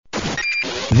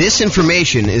This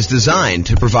information is designed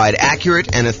to provide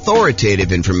accurate and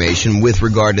authoritative information with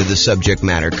regard to the subject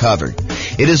matter covered.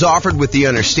 It is offered with the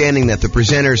understanding that the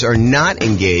presenters are not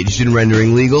engaged in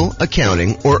rendering legal,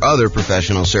 accounting, or other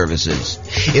professional services.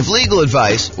 If legal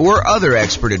advice or other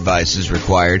expert advice is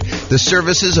required, the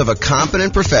services of a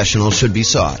competent professional should be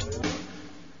sought.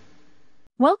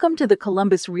 Welcome to the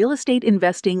Columbus Real Estate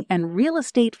Investing and Real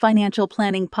Estate Financial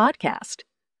Planning Podcast.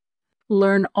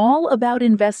 Learn all about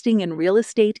investing in real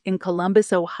estate in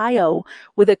Columbus, Ohio,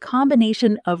 with a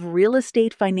combination of real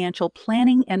estate financial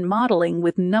planning and modeling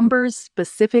with numbers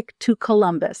specific to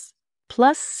Columbus,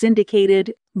 plus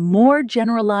syndicated, more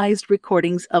generalized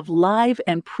recordings of live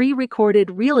and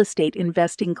pre-recorded real estate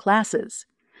investing classes,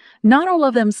 not all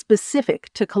of them specific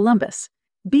to Columbus.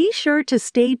 Be sure to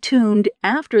stay tuned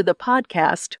after the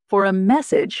podcast for a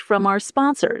message from our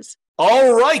sponsors.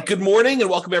 All right, good morning and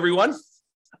welcome everyone.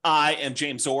 I am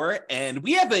James Orr, and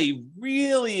we have a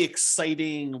really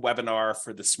exciting webinar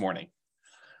for this morning.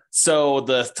 So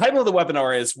the title of the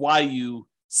webinar is why you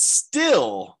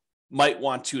still might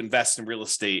want to invest in real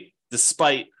estate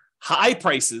despite high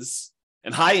prices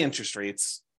and high interest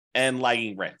rates and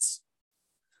lagging rents.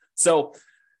 So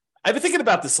I've been thinking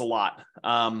about this a lot.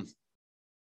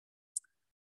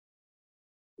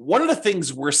 One of the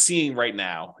things we're seeing right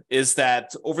now is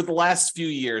that over the last few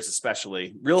years,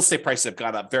 especially, real estate prices have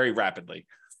gone up very rapidly.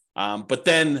 But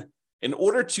then in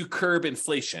order to curb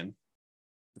inflation,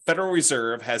 the Federal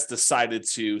Reserve has decided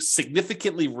to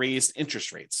significantly raise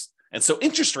interest rates. And so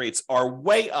interest rates are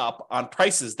way up on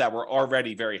prices that were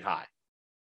already very high.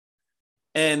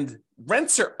 And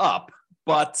rents are up,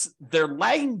 but they're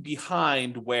lagging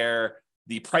behind where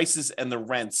the prices and the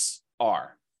rents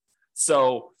are.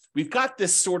 So we've got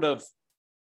this sort of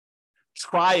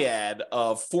triad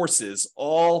of forces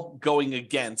all going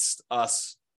against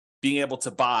us being able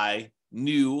to buy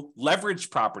new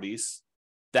leveraged properties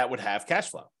that would have cash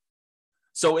flow.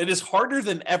 So it is harder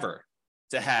than ever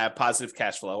to have positive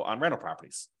cash flow on rental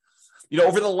properties. You know,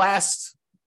 over the last,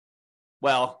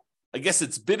 well, I guess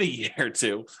it's been a year or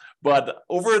two, but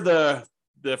over the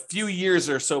few years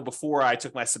or so before I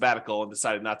took my sabbatical and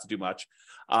decided not to do much,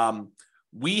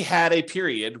 we had a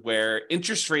period where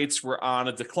interest rates were on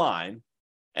a decline,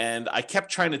 and I kept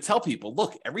trying to tell people,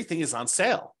 look, everything is on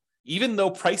sale. Even though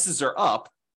prices are up,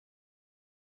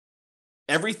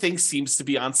 everything seems to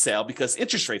be on sale because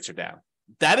interest rates are down.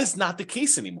 That is not the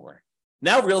case anymore.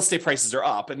 Now real estate prices are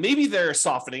up, and maybe they're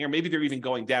softening, or maybe they're even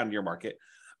going down in your market,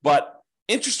 but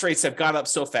interest rates have gone up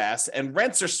so fast and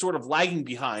rents are sort of lagging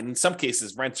behind. In some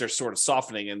cases, rents are sort of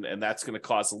softening, and that's going to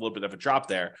cause a little bit of a drop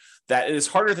there, that it is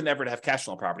harder than ever to have cash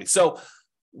flow on property. So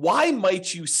why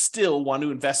might you still want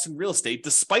to invest in real estate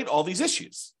despite all these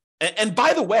issues? And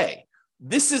by the way,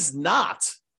 this is not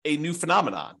a new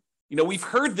phenomenon. You know, we've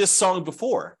heard this song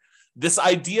before, this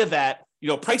idea that, you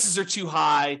know, prices are too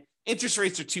high, interest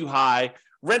rates are too high,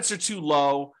 rents are too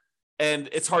low, and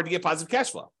it's hard to get positive cash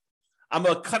flow. I'm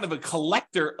a kind of a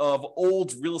collector of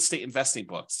old real estate investing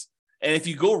books. And if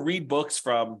you go read books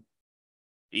from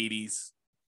 80s,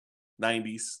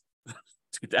 90s,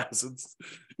 2000s,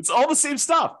 it's all the same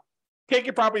stuff. Can't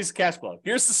get properties cash flow.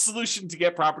 Here's the solution to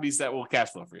get properties that will cash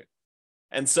flow for you.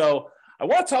 And so I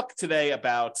want to talk today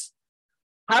about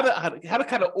how to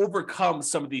kind of overcome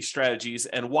some of these strategies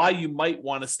and why you might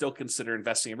want to still consider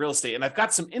investing in real estate. And I've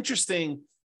got some interesting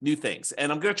new things.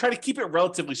 And I'm going to try to keep it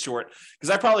relatively short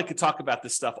because I probably could talk about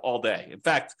this stuff all day. In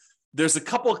fact, there's a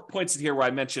couple of points in here where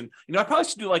I mentioned, you know, I probably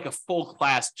should do like a full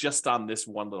class just on this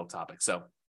one little topic. So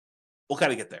we'll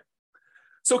kind of get there.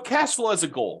 So cash flow as a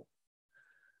goal.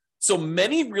 So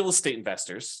many real estate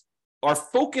investors are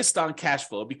focused on cash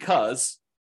flow because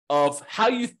of how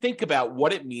you think about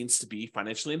what it means to be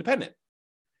financially independent.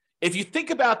 If you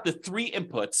think about the three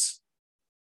inputs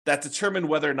that determine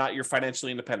whether or not you're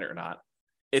financially independent or not,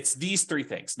 it's these three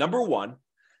things. Number one,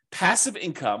 passive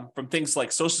income from things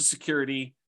like Social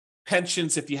Security,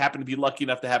 pensions, if you happen to be lucky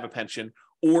enough to have a pension,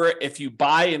 or if you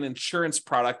buy an insurance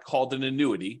product called an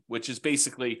annuity, which is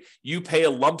basically you pay a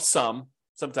lump sum.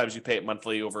 Sometimes you pay it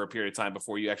monthly over a period of time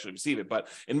before you actually receive it. But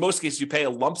in most cases, you pay a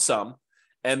lump sum.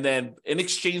 And then in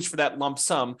exchange for that lump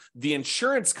sum, the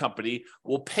insurance company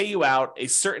will pay you out a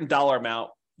certain dollar amount,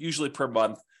 usually per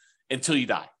month, until you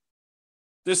die.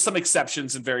 There's some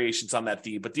exceptions and variations on that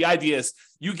theme, but the idea is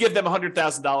you give them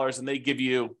 $100,000 and they give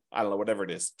you, I don't know, whatever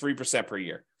it is, 3% per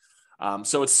year.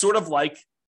 So it's sort of like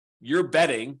you're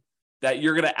betting that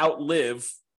you're going to outlive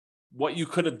what you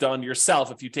could have done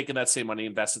yourself if you'd taken that same money,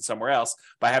 invested somewhere else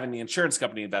by having the insurance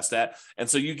company invest that. And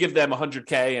so you give them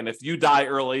 $100K, and if you die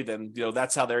early, then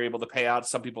that's how they're able to pay out.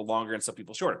 Some people longer and some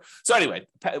people shorter. So anyway,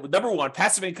 number one,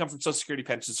 passive income from Social Security,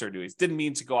 pensions, or annuities. Didn't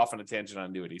mean to go off on a tangent on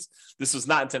annuities. This was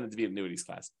not intended to be an annuities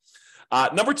class.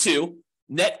 Number two,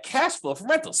 net cash flow from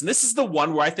rentals. And this is the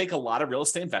one where I think a lot of real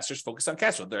estate investors focus on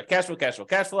cash flow. They're cash flow, cash flow,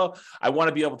 cash flow. I want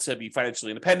to be able to be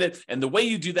financially independent. And the way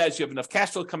you do that is you have enough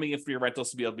cash flow coming in for your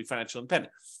rentals to be able to be financially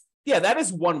independent. Yeah, that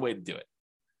is one way to do it.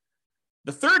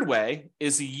 The third way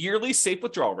is a yearly safe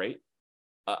withdrawal rate,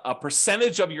 a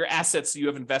percentage of your assets that you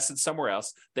have invested somewhere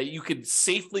else that you could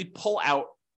safely pull out,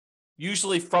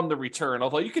 usually from the return,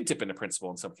 although you could dip into principal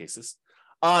in some cases,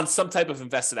 on some type of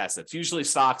invested assets, usually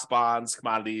stocks, bonds,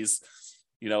 commodities.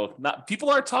 People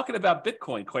aren't talking about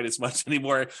Bitcoin quite as much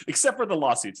anymore, except for the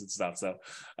lawsuits and stuff. So,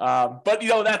 but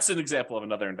that's an example of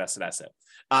another invested asset.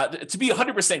 To be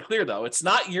 100% clear, though, it's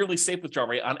not yearly safe withdrawal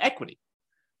rate on equity.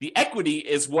 The equity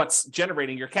is what's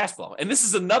generating your cash flow, and this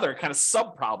is another kind of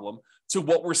sub problem to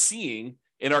what we're seeing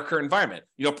in our current environment.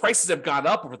 Prices have gone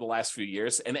up over the last few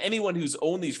years, and anyone who's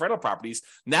owned these rental properties,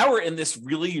 now we're in this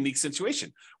really unique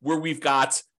situation where we've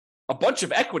got a bunch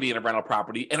of equity in a rental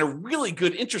property and a really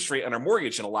good interest rate on our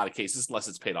mortgage in a lot of cases, unless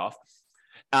it's paid off.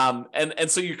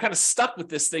 And so you're kind of stuck with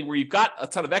this thing where you've got a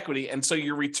ton of equity, and so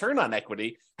your return on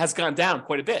equity has gone down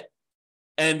quite a bit.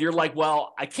 And you're like,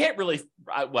 well, I can't really,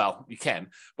 well, you can,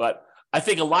 but I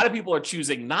think a lot of people are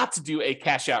choosing not to do a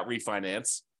cash out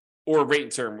refinance or rate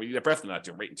and term. You're definitely not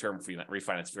doing rate and term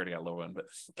refinance if you already got a low one, but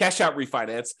cash out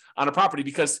refinance on a property,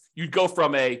 because you'd go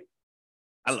from a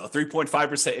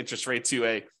 3.5% interest rate to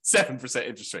a 7%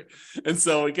 interest rate. And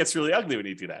so it gets really ugly when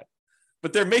you do that.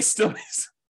 But there may still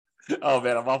be, oh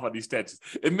man, I'm off on these tangents.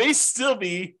 It may still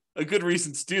be a good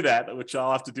reason to do that, which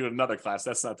I'll have to do in another class.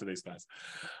 That's not today's class.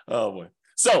 Oh boy.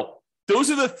 So those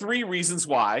are the three reasons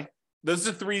why. Those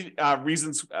are three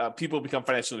reasons people become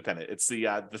financially independent. It's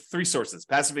the three sources: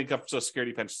 passive income from Social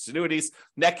Security, pensions, annuities,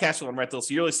 net cash flow on rentals,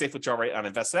 yearly safe withdrawal rate on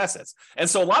invested assets. And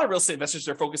so a lot of real estate investors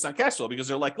are focused on cash flow because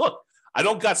they're like, look, I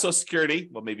don't got Social Security.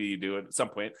 Well, maybe you do at some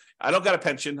point. I don't got a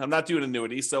pension. I'm not doing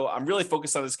annuity. So I'm really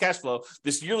focused on this cash flow,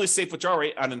 this yearly safe withdrawal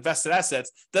rate on invested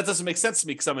assets. That doesn't make sense to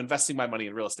me because I'm investing my money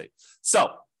in real estate.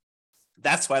 So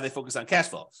that's why they focus on cash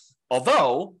flow.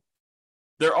 Although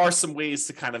there are some ways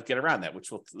to kind of get around that,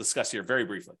 which we'll discuss here very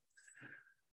briefly.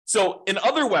 So in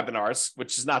other webinars,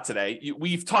 which is not today,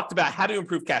 we've talked about how to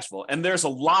improve cash flow. And there's a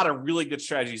lot of really good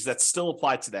strategies that still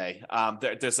apply today.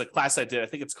 There's a class I did, I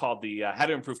think it's called the How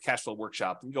to Improve Cash Flow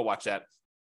Workshop. You can go watch that.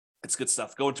 It's good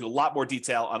stuff. Go into a lot more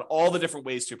detail on all the different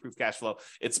ways to improve cash flow.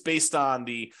 It's based on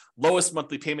the lowest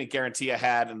monthly payment guarantee I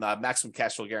had and the maximum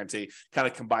cash flow guarantee. Kind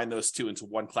of combine those two into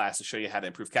one class to show you how to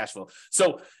improve cash flow.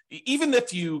 So even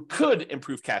if you could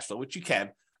improve cash flow, which you can,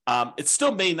 it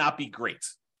still may not be great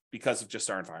because of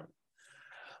just our environment.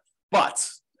 But,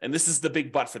 and this is the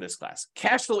big but for this class,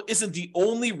 cash flow isn't the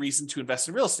only reason to invest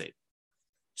in real estate.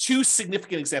 Two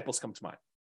significant examples come to mind.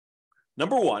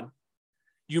 Number one,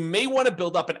 you may want to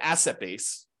build up an asset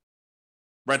base,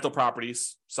 rental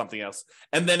properties, something else,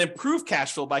 and then improve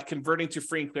cash flow by converting to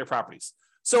free and clear properties.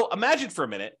 So imagine for a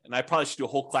minute, and I probably should do a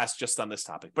whole class just on this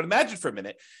topic, but imagine for a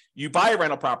minute, you buy a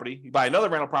rental property, you buy another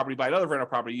rental property, buy another rental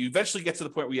property, you eventually get to the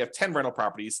point where you have 10 rental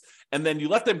properties, and then you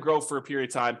let them grow for a period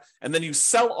of time, and then you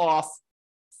sell off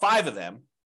 5 of them,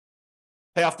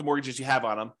 pay off the mortgages you have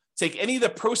on them, take any of the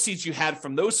proceeds you had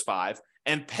from those 5,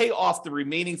 and pay off the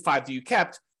remaining 5 that you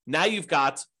kept. Now you've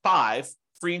got 5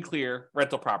 free and clear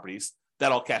rental properties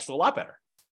that'll cash flow a lot better.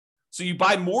 So you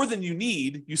buy more than you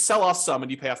need, you sell off some, and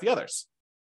you pay off the others.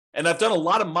 And I've done a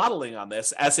lot of modeling on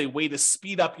this as a way to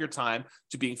speed up your time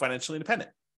to being financially independent.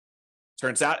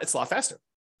 Turns out it's a lot faster.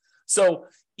 So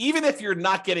even if you're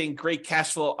not getting great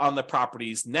cash flow on the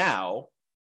properties now,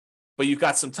 but you've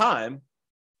got some time,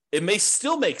 it may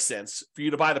still make sense for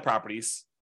you to buy the properties,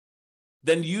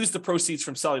 then use the proceeds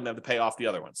from selling them to pay off the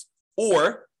other ones.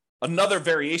 Or another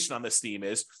variation on this theme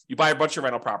is you buy a bunch of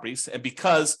rental properties, and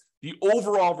because the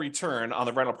overall return on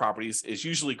the rental properties is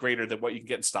usually greater than what you can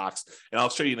get in stocks. And I'll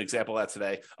show you an example of that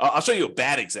today. I'll show you a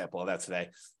bad example of that today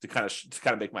to kind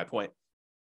of make my point.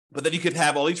 But then you could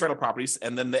have all these rental properties,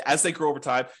 and then as they grow over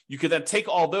time, you could then take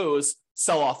all those,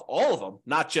 sell off all of them,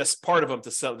 not just part of them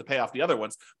to pay off the other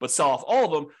ones, but sell off all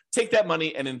of them, take that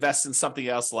money and invest in something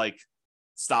else like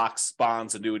stocks,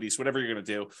 bonds, annuities, whatever you're going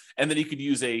to do. And then you could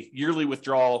use a yearly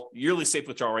safe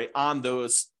withdrawal rate on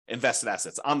those invested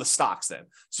assets, on the stocks then.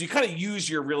 So you kind of use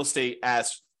your real estate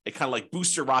as a kind of like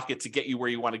booster rocket to get you where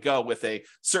you want to go with a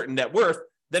certain net worth.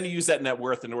 Then you use that net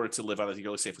worth in order to live on a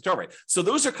yearly safe withdrawal rate. So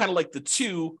those are kind of like the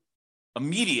two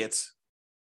immediate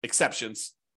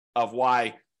exceptions of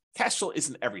why cash flow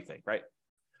isn't everything, right?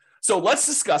 So let's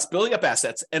discuss building up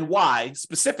assets and why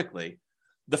specifically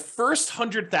the first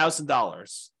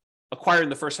 $100,000, acquiring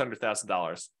the first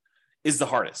 $100,000 is the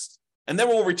hardest. And then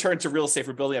we'll return to real estate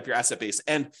for building up your asset base.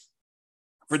 And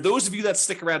for those of you that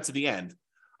stick around to the end,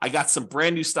 I got some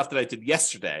brand new stuff that I did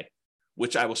yesterday,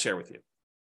 which I will share with you,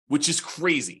 which is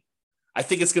crazy. I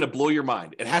think it's going to blow your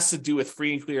mind. It has to do with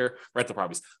free and clear rental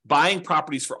properties, buying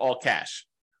properties for all cash,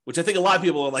 which I think a lot of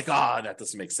people are like, that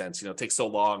doesn't make sense. It takes so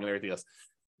long and everything else.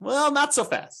 Well, not so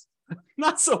fast.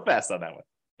 Not so fast on that one.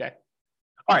 Okay.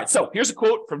 All right. So here's a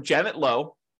quote from Janet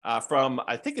Lowe from,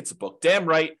 I think it's a book, Damn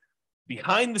Right,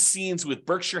 Behind the Scenes with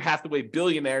Berkshire Hathaway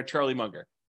billionaire Charlie Munger.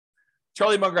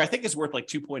 Charlie Munger, I think, is worth like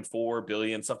 $2.4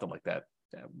 billion, something like that.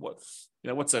 What's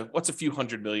a few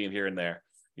hundred million here and there,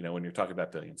 when you're talking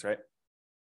about billions, right?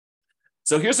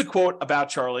 So here's a quote about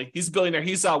Charlie. He's a billionaire.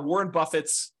 He's Warren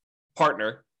Buffett's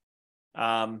partner.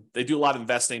 They do a lot of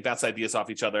investing, bounce ideas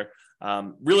off each other.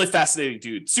 Really fascinating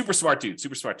dude, super smart dude.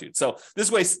 So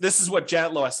this is what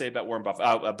Janet Lowe has to say about Warren Buffett,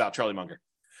 about Charlie Munger.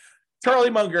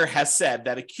 Charlie Munger has said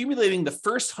that accumulating the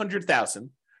first 100,000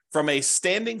 from a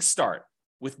standing start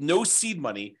with no seed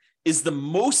money is the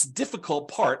most difficult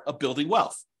part of building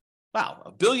wealth. Wow,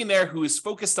 a billionaire who is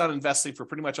focused on investing for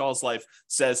pretty much all his life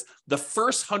says the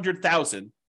first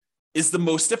 100,000 is the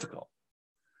most difficult.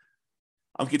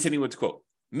 I'm continuing with the quote.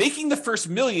 Making the first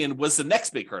million was the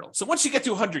next big hurdle. So once you get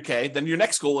to 100K, then your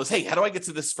next goal is, hey, how do I get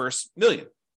to this first million?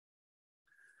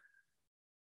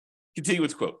 Continue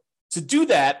with the quote. To do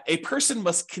that, a person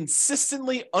must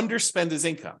consistently underspend his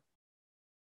income.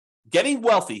 Getting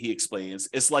wealthy, he explains,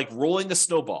 is like rolling a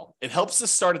snowball. It helps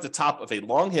us start at the top of a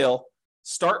long hill,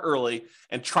 start early,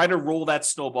 and try to roll that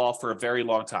snowball for a very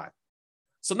long time.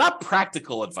 So not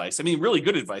practical advice. I mean, really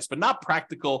good advice, but not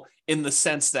practical in the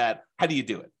sense that, how do you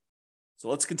do it? So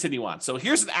let's continue on. So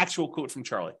here's an actual quote from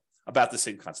Charlie about the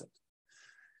same concept.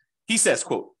 He says,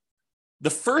 quote, the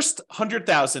first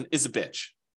 100,000 is a bitch,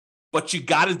 but you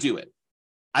got to do it.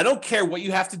 I don't care what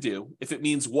you have to do. If it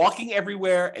means walking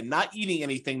everywhere and not eating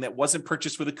anything that wasn't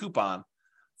purchased with a coupon,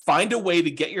 find a way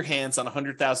to get your hands on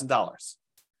 $100,000.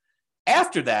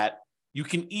 After that, you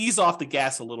can ease off the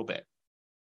gas a little bit.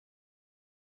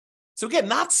 So again,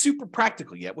 not super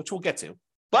practical yet, which we'll get to,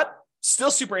 but still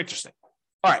super interesting.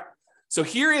 All right. So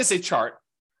here is a chart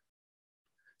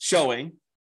showing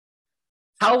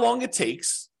how long it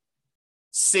takes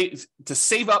to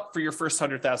save up for your first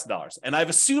 $100,000. And I've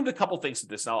assumed a couple things with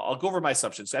this. Now I'll go over my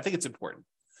assumptions. I think it's important.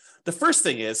 The first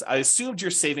thing is I assumed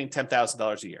you're saving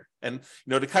 $10,000 a year. And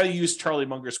to kind of use Charlie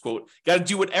Munger's quote, got to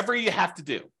do whatever you have to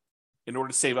do in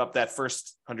order to save up that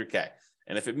first 100K.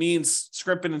 And if it means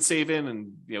scrimping and saving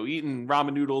and eating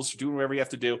ramen noodles or doing whatever you have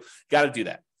to do, got to do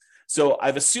that. So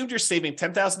I've assumed you're saving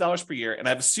 $10,000 per year, and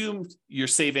I've assumed you're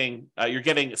getting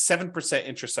 7%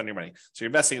 interest on your money. So you're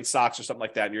investing in stocks or something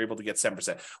like that, and you're able to get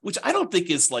 7%, which I don't think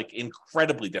is like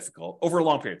incredibly difficult over a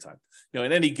long period of time.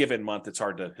 In any given month, it's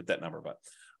hard to hit that number, but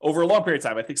over a long period of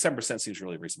time, I think 7% seems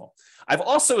really reasonable. I've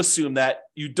also assumed that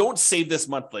you don't save this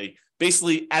monthly.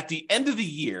 Basically, at the end of the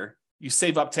year, you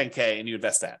save up 10K and you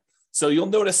invest that. So you'll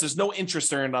notice there's no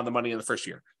interest earned on the money in the first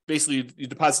year. Basically, you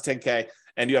deposit 10K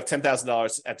and you have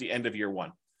 $10,000 at the end of year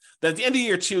one. Then at the end of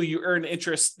year two, you earn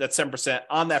interest that's 7%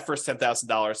 on that first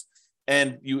 $10,000,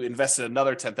 and you invest in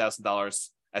another $10,000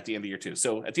 at the end of year two.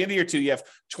 So at the end of year two, you have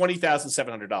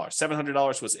 $20,700.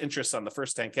 $700 was interest on the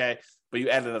first 10K, but you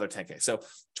added another 10K. So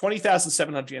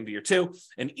 $20,700 at the end of year two.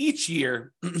 And each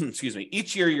year,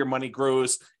 each year your money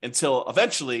grows until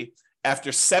eventually,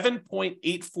 after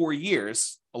 7.84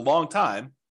 years, a long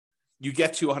time, you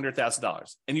get to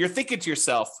 $100,000. And you're thinking to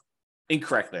yourself,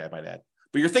 incorrectly, I might add,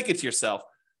 but you're thinking to yourself,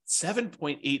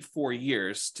 7.84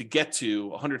 years to get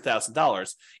to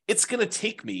 $100,000. It's going to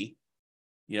take me,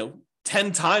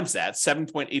 10 times that,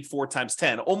 7.84 times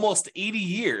 10, almost 80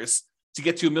 years to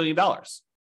get to $1 million.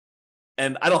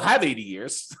 And I don't have 80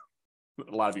 years.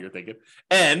 A lot of you are thinking.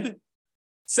 And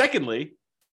secondly,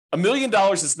 $1 million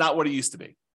is not what it used to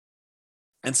be.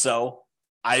 And so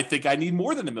I think I need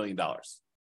more than $1 million.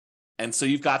 And so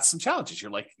you've got some challenges. You're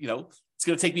like, it's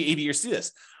going to take me 80 years to do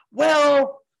this.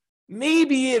 Well,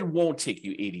 maybe it won't take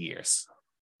you 80 years.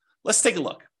 Let's take a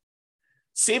look.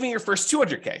 Saving your first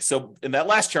 200K. So in that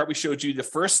last chart, we showed you the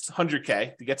first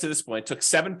 100K to get to this point took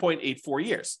 7.84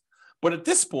 years. But at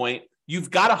this point, you've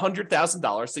got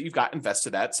 $100,000 that you've got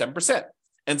invested at 7%.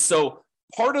 And so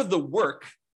part of the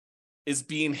work is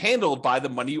being handled by the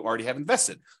money you already have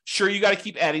invested. Sure, you got to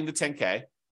keep adding the 10K,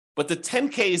 but the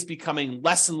 10K is becoming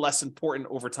less and less important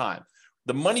over time.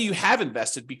 The money you have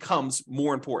invested becomes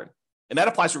more important. And that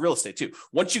applies for real estate too.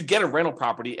 Once you get a rental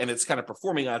property and it's kind of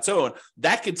performing on its own,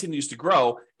 that continues to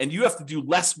grow and you have to do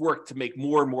less work to make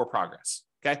more and more progress.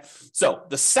 Okay. So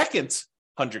the second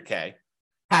 100K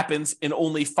happens in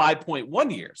only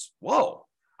 5.1 years. Whoa.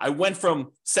 I went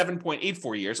from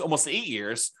 7.84 years, almost 8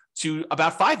 years, to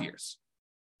about 5 years.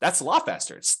 That's a lot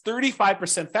faster. It's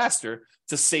 35% faster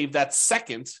to save that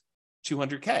second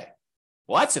 200K.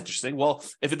 Well, that's interesting. Well,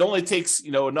 if it only takes,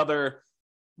 another,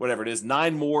 whatever it is,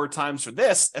 9 more times for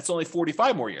this, that's only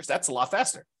 45 more years. That's a lot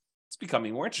faster. It's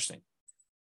becoming more interesting.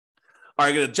 All right,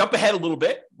 I'm going to jump ahead a little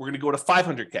bit. We're going to go to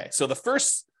 500K. So the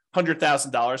first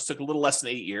 $100,000 took a little less than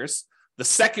 8 years. The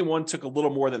second one took a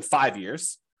little more than 5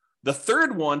 years. The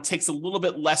third one takes a little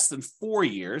bit less than 4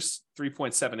 years,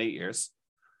 3.78 years.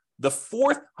 The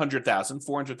fourth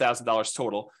 $400,000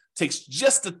 total, takes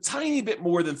just a tiny bit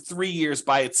more than 3 years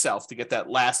by itself to get that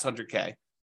last 100K.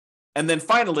 And then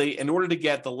finally, in order to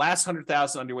get the last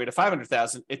 100,000 on your way to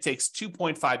 500,000, it takes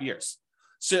 2.5 years.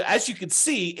 So as you can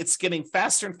see, it's getting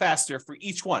faster and faster for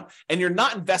each one. And you're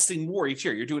not investing more each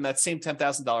year. You're doing that same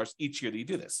 $10,000 each year that you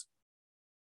do this.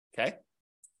 Okay.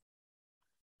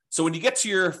 So when you get to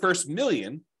your first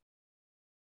million,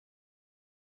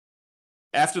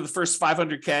 after the first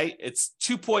 500K, it's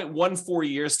 2.14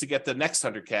 years to get the next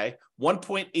 100K,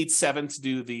 1.87 to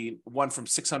do the one from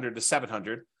 600 to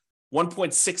 700,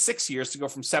 1.66 years to go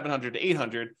from 700 to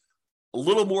 800, a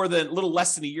little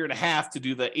less than a year and a half to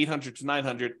do the 800 to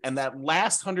 900, and that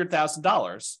last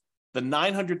 $100,000, the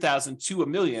 900,000 to $1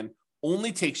 million,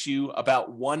 only takes you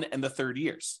about 1 1/3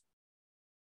 years,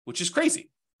 which is crazy.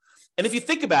 And if you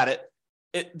think about it,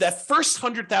 that first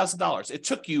 $100,000, it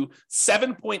took you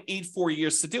 7.84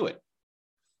 years to do it.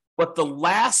 But the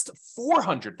last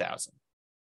 400,000,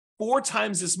 4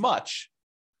 times as much,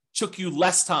 took you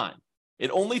less time.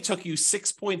 It only took you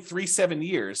 6.37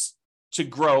 years to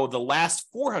grow the last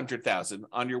 400,000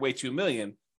 on your way to $1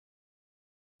 million,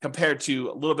 compared to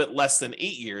a little bit less than 8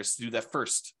 years to do that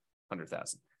first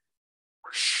 100,000.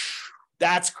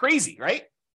 That's crazy, right?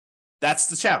 That's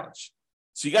the challenge.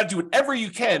 So you got to do whatever you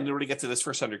can in order to get to this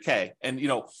first 100K. And,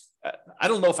 I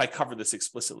don't know if I covered this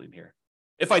explicitly in here.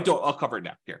 If I don't, I'll cover it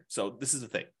now here. So this is the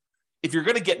thing. If you're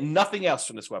going to get nothing else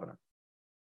from this webinar,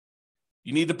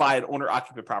 you need to buy an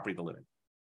owner-occupant property to live in.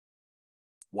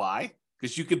 Why?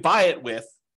 Because you could buy it with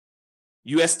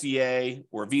USDA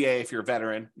or VA if you're a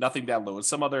veteran, nothing down loan.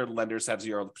 Some other lenders have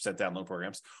 0% down loan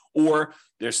programs, or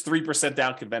there's 3%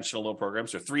 down conventional loan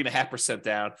programs or 3.5%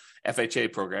 down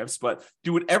FHA programs. But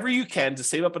do whatever you can to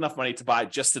save up enough money to buy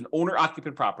just an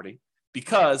owner-occupant property,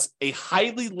 because a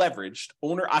highly leveraged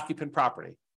owner-occupant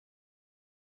property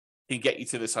can get you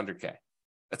to this 100K.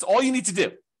 That's all you need to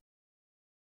do.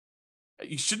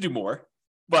 You should do more,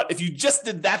 but if you just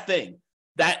did that thing,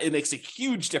 it makes a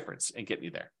huge difference in getting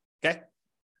you there. Okay.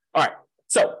 All right.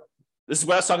 So this is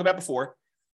what I was talking about before.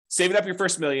 Saving up your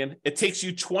first $1 million. It takes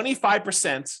you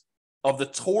 25% of the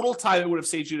total time it would have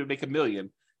saved you to make $1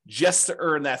 million just to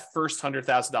earn that first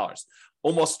 $100,000.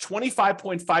 Almost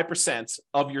 25.5%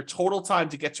 of your total time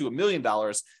to get to $1 million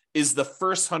is the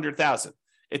first 100,000.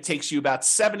 It takes you about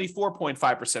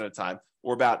 74.5% of the time,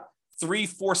 or about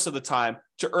 3/4 of the time,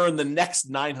 to earn the next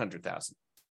 900,000.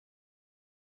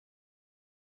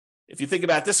 If you think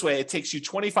about it this way, it takes you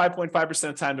 25.5%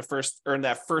 of the time to earn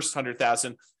that first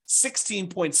 100,000,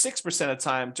 16.6% of the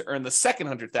time to earn the second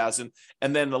 100,000,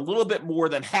 and then a little bit more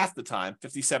than half the time,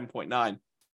 57.9,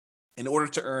 in order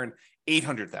to earn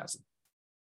 800,000.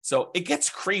 So it gets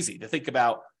crazy to think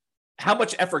about how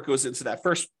much effort goes into that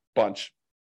first bunch,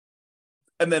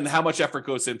 and then how much effort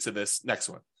goes into this next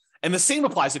one. And the same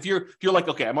applies if you're like,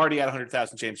 okay, I'm already at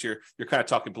 100,000, James. You're kind of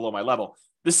talking below my level.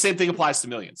 This same thing applies to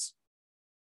millions.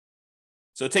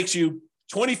 So it takes you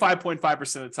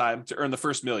 25.5% of the time to earn the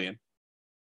first $1 million,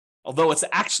 although it's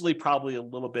actually probably a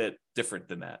little bit different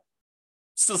than that.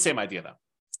 Still the same idea, though.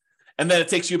 And then it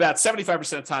takes you about 75% of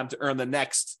the time to earn the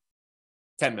next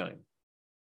 10 million.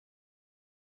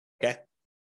 Okay?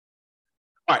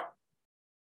 All right.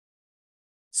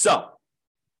 So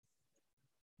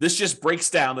this just breaks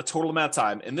down the total amount of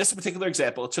time. In this particular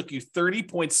example, it took you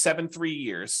 30.73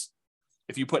 years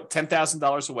if you put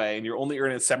 $10,000 away and you're only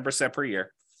earning 7% per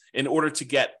year in order to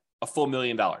get a full $1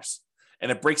 million.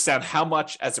 And it breaks down how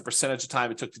much as a percentage of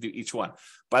time it took to do each one.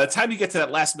 By the time you get to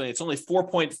that last million, it's only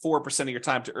 4.4% of your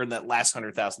time to earn that last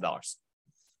 $100,000.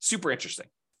 Super interesting.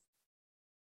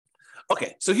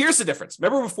 Okay, so here's the difference.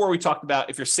 Remember before we talked about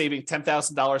if you're saving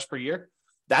 $10,000 per year,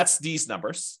 that's these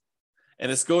numbers. And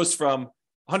this goes from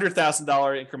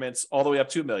 $100,000 increments all the way up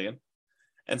to $1 million.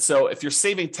 And so if you're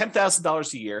saving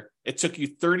 $10,000 a year, it took you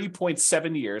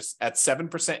 30.7 years at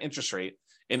 7% interest rate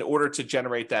in order to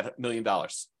generate that $1 million.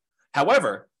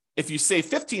 However, if you save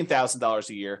 $15,000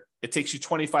 a year, it takes you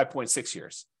 25.6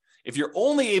 years. If you're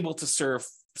only able to save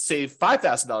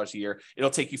 $5,000 a year, it'll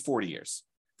take you 40 years.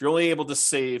 If you're only able to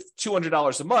save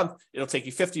 $200 a month, it'll take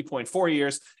you 50.4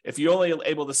 years. If you're only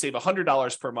able to save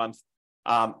 $100 per month,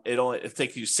 it'll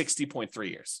take you 60.3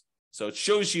 years. So it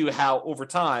shows you how over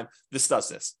time this does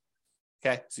this.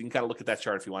 Okay, so you can kind of look at that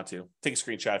chart if you want to. Take a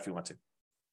screenshot if you want to.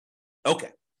 Okay.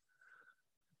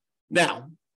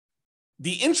 Now,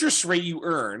 the interest rate you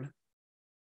earn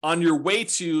on your way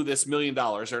to this $1 million,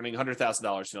 earning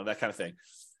 $100,000, that kind of thing,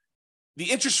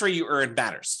 the interest rate you earn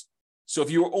matters. So if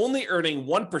you're only earning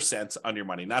 1% on your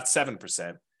money, not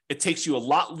 7%, it takes you a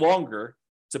lot longer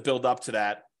to build up to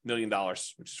that $1 million,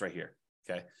 which is right here.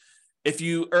 Okay. If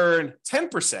you earn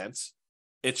 10%,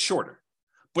 it's shorter,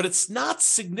 but it's not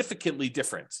significantly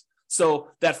different. So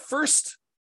that first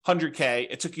 100K,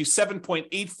 it took you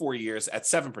 7.84 years at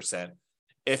 7%.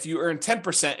 If you earn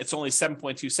 10%, it's only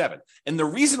 7.27. And the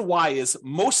reason why is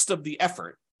most of the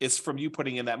effort is from you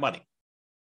putting in that money.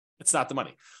 It's not the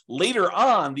money. Later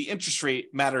on, the interest rate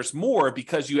matters more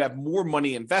because you have more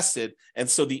money invested. And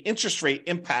so the interest rate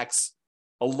impacts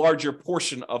a larger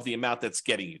portion of the amount that's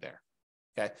getting you there.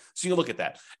 Okay. So you look at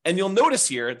that. And you'll notice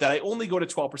here that I only go to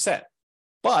 12%.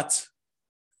 But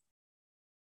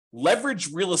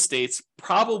leveraged real estate's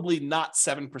probably not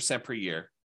 7% per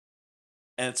year.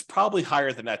 And it's probably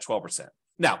higher than that 12%.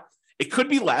 Now, it could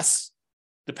be less,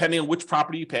 depending on which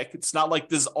property you pick. It's not like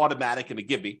this is automatic and a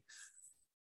give me.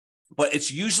 But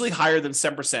it's usually higher than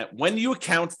 7% when you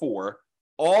account for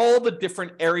all the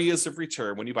different areas of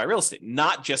return when you buy real estate,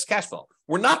 not just cash flow.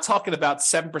 We're not talking about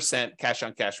 7% cash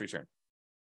on cash return.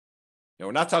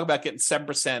 We're not talking about getting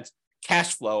 7%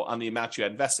 cash flow on the amount you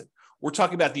had invested. We're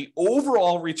talking about the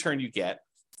overall return you get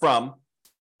from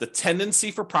the tendency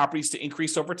for properties to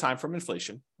increase over time from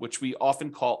inflation, which we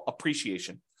often call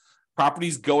appreciation.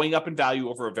 Properties going up in value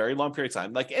over a very long period of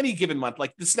time, like any given month,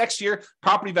 like this next year,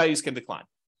 property values can decline.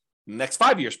 In the next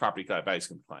 5 years, property values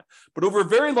can decline. But over a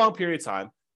very long period of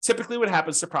time, typically what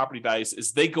happens to property values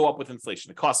is they go up with inflation.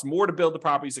 It costs more to build the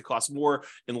properties. It costs more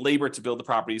in labor to build the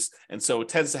properties. And so what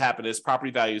tends to happen is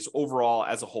property values overall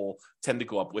as a whole tend to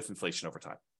go up with inflation over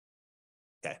time.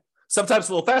 Okay. Sometimes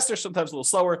a little faster, sometimes a little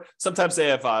slower. Sometimes they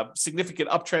have significant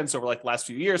uptrends over like the last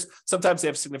few years. Sometimes they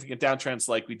have significant downtrends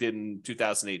like we did in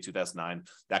 2008, 2009,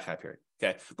 that kind of period.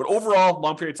 Okay. But overall,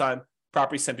 long period of time,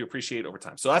 properties tend to appreciate over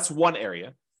time. So that's one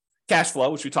area. Cash flow,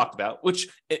 which we talked about, which,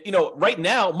 right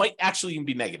now might actually even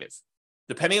be negative.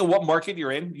 Depending on what market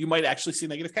you're in, you might actually see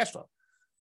negative cash flow.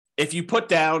 If you put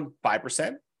down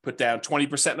 5%, put down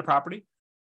 20% in a property,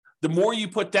 the more you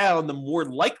put down, the more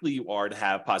likely you are to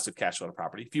have positive cash flow on a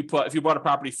property. If you bought a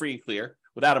property free and clear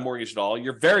without a mortgage at all,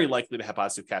 you're very likely to have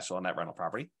positive cash flow on that rental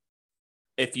property.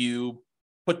 If you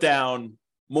put down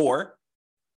more,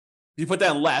 if you put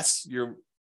down less, you're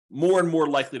more and more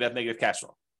likely to have negative cash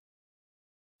flow.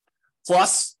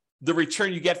 Plus the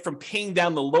return you get from paying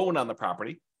down the loan on the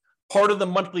property. Part of the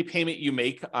monthly payment you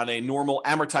make on a normal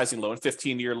amortizing loan,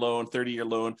 15-year loan, 30-year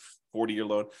loan, 40-year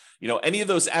loan, any of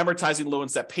those amortizing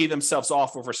loans that pay themselves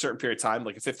off over a certain period of time,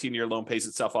 like a 15-year loan pays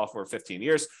itself off over 15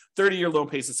 years, 30-year loan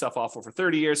pays itself off over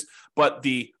 30 years. But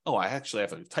I actually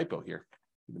have a typo here.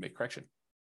 Let me make a correction.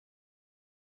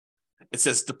 It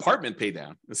says department pay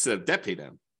down instead of debt pay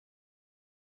down.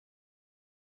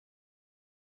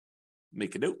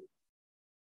 Make a note.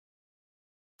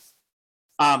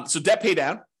 So debt pay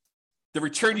down, the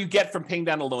return you get from paying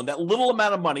down a loan, that little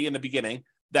amount of money in the beginning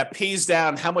that pays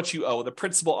down how much you owe, the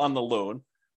principal on the loan,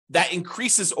 that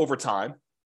increases over time.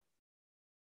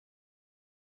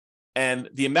 And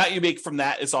the amount you make from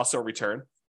that is also a return.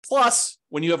 Plus,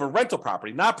 when you have a rental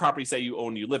property, not properties that you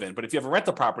own, you live in, but if you have a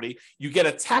rental property, you get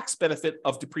a tax benefit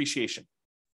of depreciation.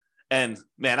 And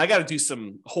man, I got to do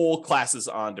some whole classes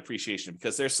on depreciation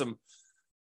because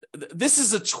this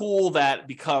is a tool that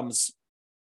becomes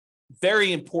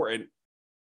very important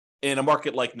in a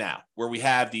market like now, where we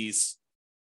have these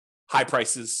high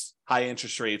prices, high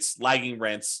interest rates, lagging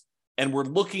rents, and we're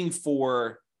looking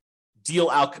for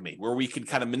deal alchemy, where we can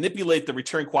kind of manipulate the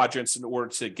return quadrants in order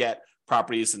to get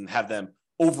properties and have them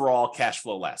overall cash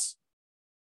flow less.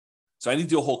 So I need to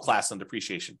do a whole class on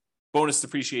depreciation, bonus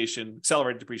depreciation,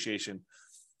 accelerated depreciation,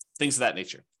 things of that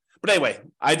nature. But anyway,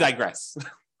 I digress.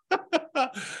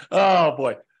 Oh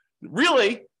boy.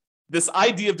 Really, this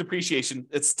idea of depreciation,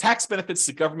 it's tax benefits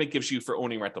the government gives you for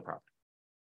owning rental property.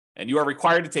 And you are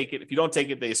required to take it. If you don't take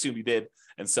it, they assume you did.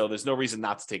 And so there's no reason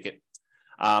not to take it.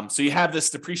 So you have this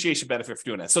depreciation benefit for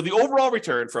doing that. So the overall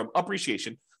return from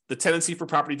appreciation, the tendency for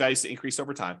property values to increase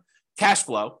over time, cash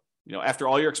flow, after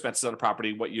all your expenses on a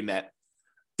property, what you net,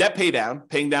 debt pay down,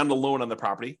 paying down the loan on the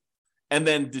property, and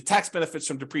then the tax benefits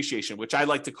from depreciation, which I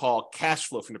like to call cash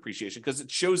flow from depreciation, because it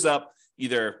shows up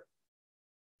either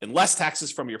in less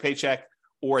taxes from your paycheck,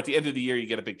 or at the end of the year, you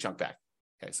get a big chunk back.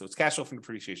 Okay, so it's cash flow from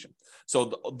depreciation.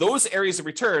 So those areas of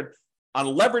return on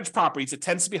leveraged properties, it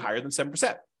tends to be higher than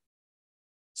 7%.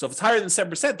 So if it's higher than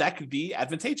 7%, that could be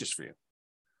advantageous for you.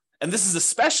 And this is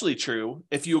especially true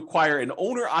if you acquire an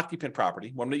owner-occupant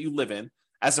property, one that you live in,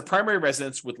 as a primary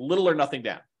residence with little or nothing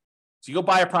down. So you go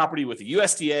buy a property with a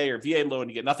USDA or VA loan,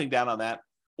 you get nothing down on that,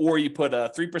 or you put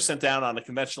a 3% down on a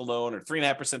conventional loan, or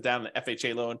 3.5% down on an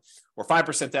FHA loan, or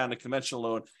 5% down on a conventional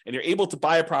loan, and you're able to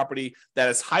buy a property that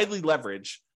is highly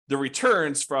leveraged. The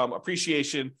returns from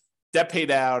appreciation, debt pay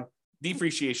down,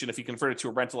 depreciation, if you convert it to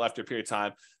a rental after a period of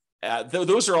time,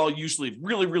 those are all usually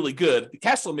really, really good. The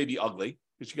cash flow may be ugly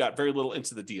because you got very little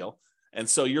into the deal. And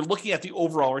so you're looking at the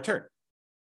overall return.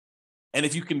 And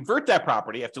if you convert that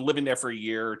property after living there for a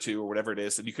year or two or whatever it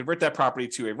is, and you convert that property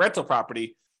to a rental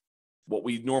property, what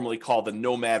we normally call the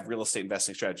nomad real estate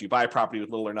investing strategy. You buy a property with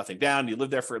little or nothing down, you live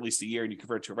there for at least a year, and you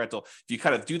convert to a rental. If you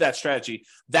kind of do that strategy,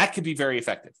 that can be very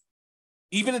effective.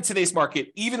 Even in today's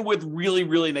market, even with really,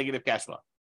 really negative cash flow.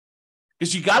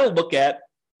 Because you got to look at,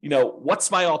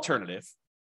 what's my alternative?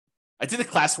 I did a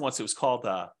class once, it was called,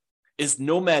 Is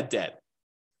Nomad Dead?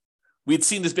 We had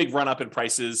seen this big run up in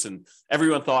prices, and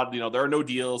everyone thought, there are no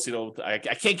deals. I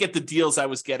can't get the deals I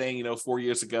was getting, 4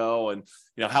 years ago, and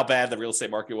how bad the real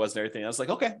estate market was and everything. I was like,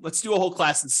 okay, let's do a whole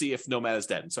class and see if Nomad is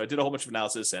dead. And so I did a whole bunch of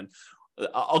analysis, and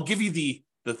I'll give you the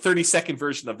 30-second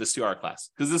version of this 2-hour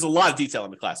class, because there's a lot of detail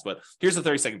in the class, but here's the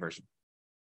 30-second version.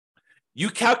 You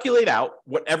calculate out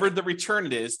whatever the return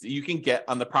it is that you can get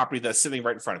on the property that's sitting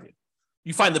right in front of you.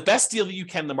 You find the best deal that you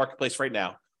can in the marketplace right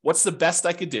now. What's the best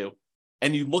I could do?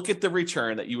 And you look at the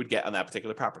return that you would get on that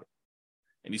particular property.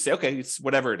 And you say, okay, it's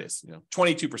whatever it is,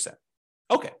 22%.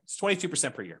 Okay, it's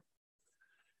 22% per year.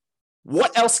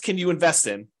 What else can you invest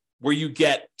in where you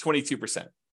get 22%?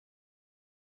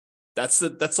 That's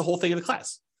the whole thing of the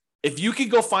class. If you can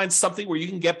go find something where you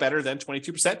can get better than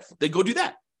 22%, then go do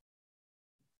that.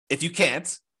 If you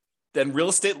can't, then real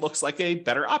estate looks like a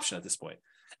better option at this point.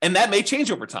 And that may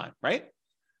change over time, right?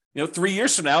 3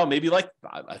 years from now, maybe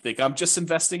I think I'm just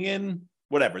investing in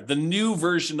whatever, the new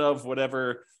version of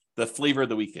whatever the flavor of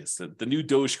the week is, the new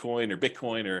Dogecoin or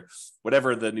Bitcoin or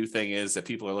whatever the new thing is that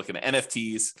people are looking at,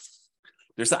 NFTs.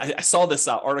 I saw this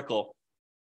article.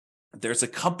 There's a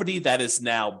company that is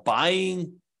now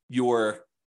buying your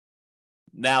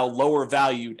now lower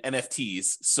valued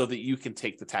NFTs so that you can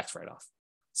take the tax write-off,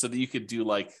 so that you could do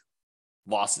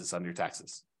losses on your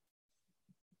taxes,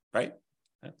 right?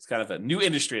 It's kind of a new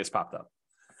industry that's popped up.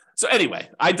 So anyway,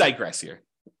 I digress here.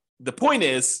 The point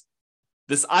is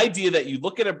this idea that you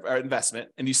look at an investment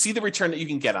and you see the return that you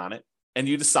can get on it, and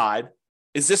you decide,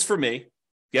 is this for me?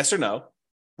 Yes or no?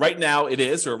 Right now it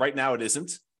is, or right now it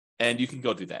isn't. And you can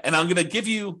go do that. And I'm going to give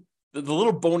you the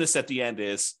little bonus at the end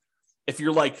is, if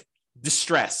you're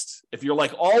distressed, if you're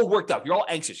all worked up, you're all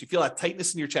anxious, you feel that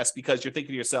tightness in your chest because you're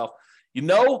thinking to yourself,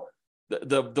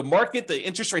 the market, the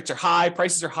interest rates are high,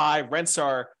 prices are high, rents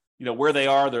are, where they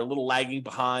are, they're a little lagging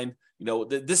behind.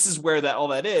 This is where all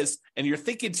that is. And you're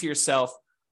thinking to yourself,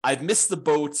 I've missed the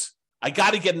boat. I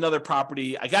got to get another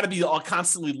property. I got to be all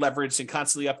constantly leveraged and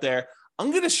constantly up there. I'm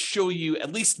going to show you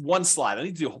at least one slide. I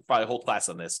need to do probably a whole class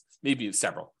on this, maybe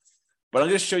several, but I'm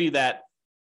going to show you that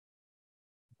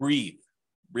breathe,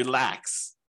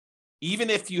 relax. Even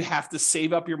if you have to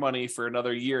save up your money for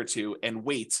another year or two and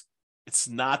wait, it's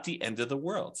not the end of the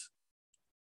world.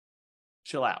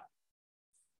 Chill out.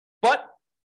 But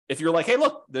if you're like, hey,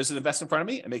 look, there's an investment in front of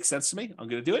me, it makes sense to me, I'm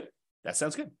going to do it, that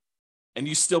sounds good. And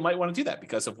you still might want to do that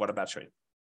because of what I'm about to show you.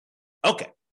 Okay.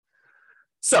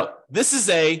 So this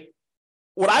is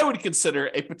what I would consider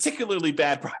a particularly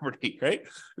bad property, right?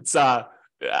 It's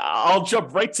I'll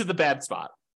jump right to the bad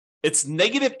spot. It's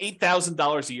negative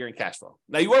 $8,000 a year in cash flow.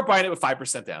 Now you are buying it with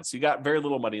 5% down, so you got very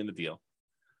little money in the deal,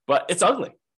 but it's ugly.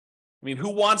 I mean, who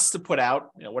wants to put out,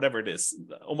 whatever it is,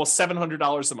 almost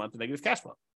 $700 a month in negative cash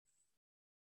flow?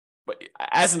 But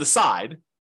as an aside,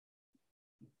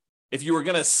 if you were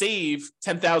going to save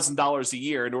 $10,000 a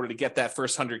year in order to get that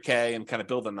first 100K and kind of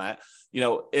build on that,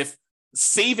 if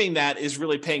saving that is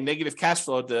really paying negative cash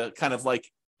flow to kind of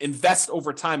invest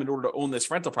over time in order to own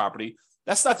this rental property,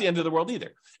 that's not the end of the world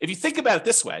either. If you think about it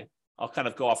this way, I'll kind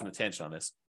of go off on a tangent on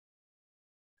this.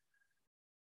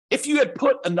 If you had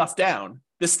put enough down,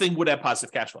 this thing would have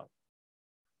positive cash flow.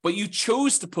 But you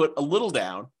chose to put a little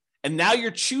down, and now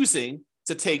you're choosing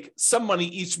to take some money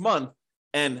each month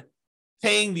and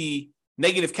paying the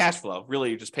negative cash flow. Really,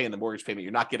 you're just paying the mortgage payment.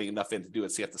 You're not getting enough in to do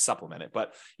it, so you have to supplement it.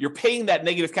 But you're paying that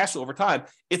negative cash flow over time.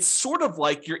 It's sort of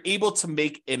like you're able to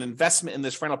make an investment in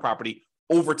this rental property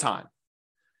over time.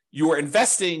 You are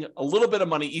investing a little bit of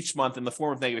money each month in the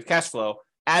form of negative cash flow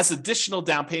as additional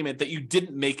down payment that you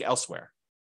didn't make elsewhere.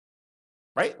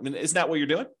 Right? I mean, isn't that what you're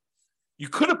doing? You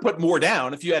could have put more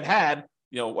down if you had,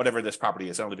 whatever this property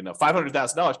is. I don't even know,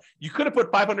 $500,000. You could have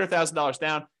put $500,000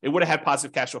 down. It would have had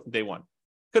positive cash flow from day one.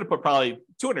 Could have put probably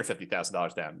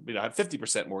 $250,000 down, had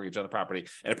 50% mortgage on the property,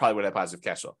 and it probably would have positive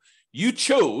cash flow. You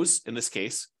chose, in this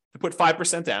case, to put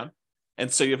 5% down,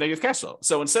 and so you have negative cash flow.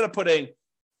 So instead of putting,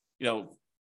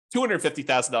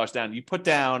 $250,000 down, you put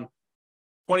down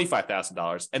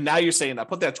 $25,000, and now you're saying, I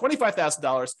put down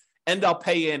 $25,000, and I'll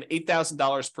pay in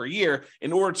 $8,000 per year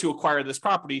in order to acquire this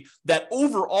property that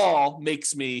overall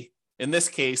makes me, in this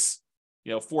case,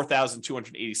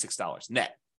 $4,286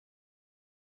 net.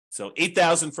 So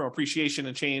 $8,000 from appreciation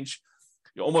and change,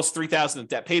 almost $3,000 in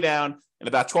debt pay down, and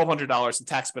about $1,200 in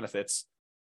tax benefits.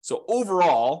 So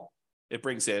overall, it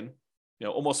brings in,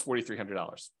 almost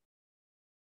 $4,300.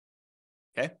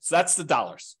 Okay, so that's the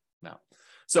dollars now.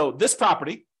 So this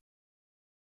property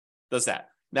does that.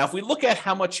 Now, if we look at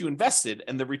how much you invested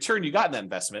and the return you got in that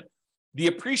investment, the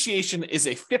appreciation is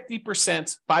a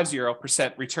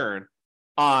 50% return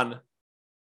on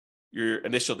your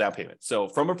initial down payment. So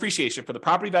from appreciation, for the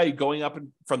property value going up,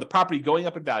 in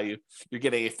value, you're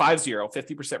getting a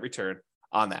 50% return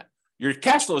on that. Your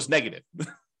cash flow is negative,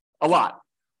 a lot,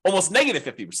 almost negative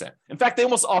 50%. In fact, they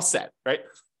almost offset, right?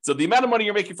 So the amount of money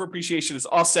you're making for appreciation is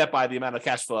offset by the amount of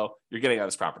cash flow you're getting on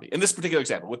this property. In this particular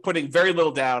example, with putting very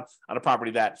little down on a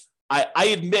property that I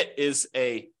admit is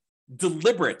a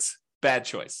deliberate bad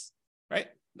choice, right?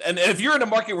 And if you're in a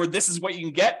market where this is what you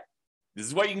can get, this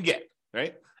is what you can get,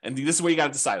 right? And this is what you got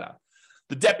to decide on.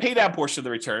 The debt pay down portion of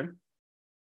the return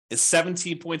is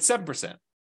 17.7%.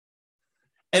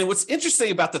 And what's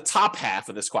interesting about the top half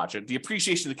of this quadrant, the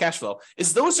appreciation of the cash flow,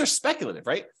 is those are speculative,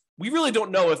 right? We really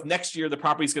don't know if next year the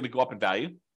property is going to go up in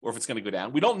value or if it's going to go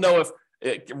down. We don't know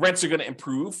if rents are going to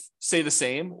improve, stay the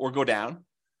same, or go down.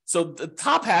 So the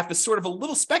top half is sort of a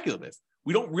little speculative.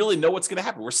 We don't really know what's going to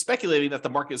happen. We're speculating that the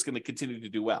market is going to continue to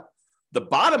do well. The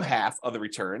bottom half of the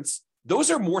returns, those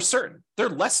are more certain. They're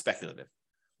less speculative.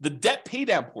 The debt pay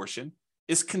down portion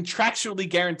is contractually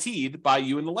guaranteed by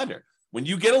you and the lender. When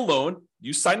you get a loan,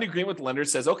 you sign an agreement with the lender that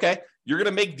says, okay, you're going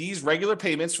to make these regular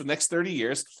payments for the next 30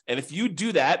 years. And if you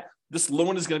do that, this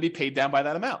loan is going to be paid down by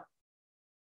that amount.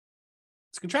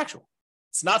 It's contractual.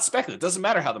 It's not speculative. It doesn't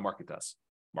matter how the market does.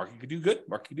 Market could do good,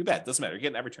 market could do bad. It doesn't matter. You're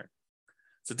getting that return.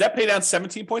 So debt pay down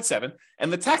 17.7,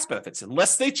 and the tax benefits,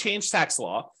 unless they change tax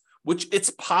law, which it's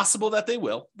possible that they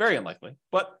will, very unlikely,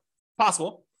 but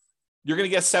possible, you're going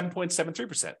to get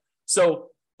 7.73%. So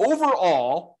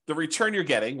overall, the return you're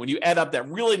getting when you add up that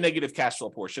really negative cash flow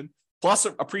portion, plus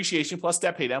appreciation, plus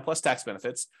debt pay down, plus tax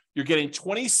benefits, you're getting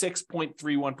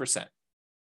 26.31%.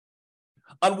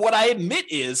 On what I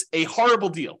admit is a horrible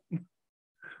deal.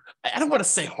 I don't want to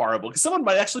say horrible because someone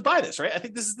might actually buy this, right? I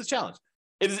think this is the challenge.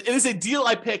 It is a deal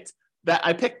I picked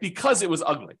because it was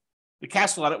ugly. The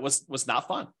cash flow on it was not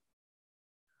fun.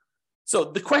 So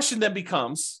the question then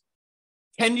becomes,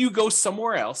 can you go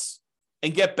somewhere else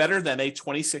and get better than a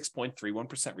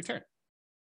 26.31% return?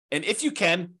 And if you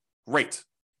can, great.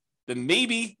 Then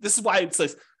maybe this is why it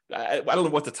says, I don't know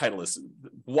what the title is,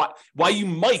 why you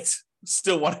might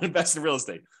still want to invest in real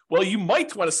estate. Well, you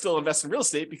might want to still invest in real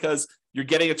estate because you're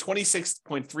getting a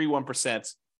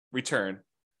 26.31% return,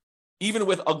 even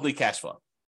with ugly cash flow.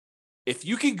 If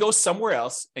you can go somewhere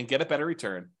else and get a better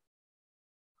return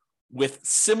with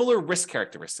similar risk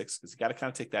characteristics, because you got to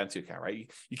kind of take that into account, right?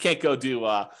 You can't go do,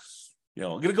 I'm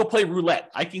going to go play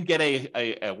roulette. I can get a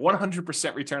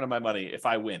 100% return on my money if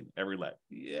I win at roulette.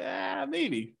 Yeah,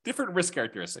 maybe. Different risk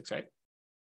characteristics, right?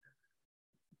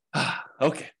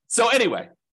 Okay. So anyway,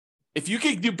 if you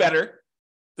can do better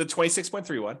than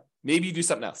 26.31, maybe you do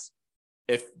something else.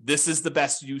 If this is the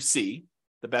best you see,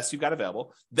 the best you've got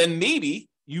available, then maybe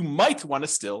you might want to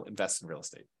still invest in real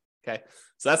estate. Okay.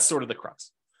 So that's sort of the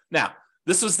crux. Now,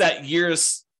 this was that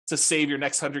years to save your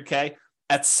next 100K.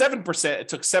 At 7%, it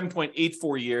took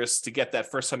 7.84 years to get that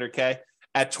first 100K.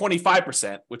 At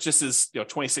 25%, which this is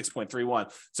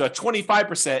 26.31. So at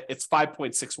 25%, it's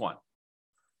 5.61.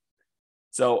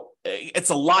 So it's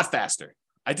a lot faster.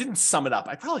 I didn't sum it up.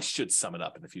 I probably should sum it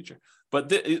up in the future.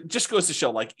 But it just goes to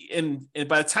show, like,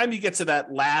 by the time you get to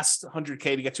that last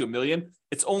 100K to get to $1 million,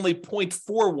 it's only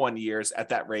 0.41 years at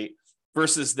that rate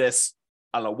versus this,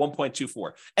 I don't know,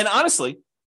 1.24. And honestly,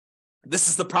 this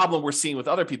is the problem we're seeing with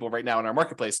other people right now in our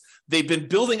marketplace. They've been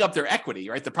building up their equity,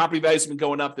 right? The property values have been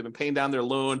going up. They've been paying down their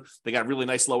loan. They got really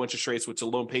nice low interest rates, which the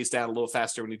loan pays down a little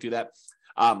faster when you do that.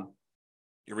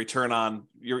 Your return on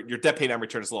your debt pay down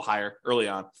return is a little higher early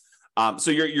on. So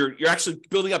you're actually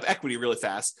building up equity really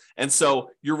fast. And so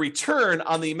your return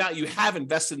on the amount you have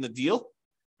invested in the deal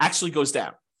actually goes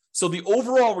down. So the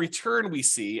overall return we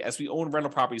see as we own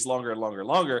rental properties longer and longer and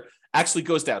longer actually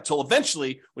goes down until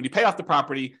eventually when you pay off the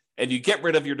property and you get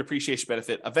rid of your depreciation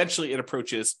benefit, eventually it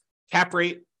approaches cap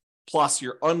rate plus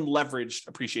your unleveraged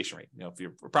appreciation rate. If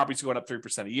your property's going up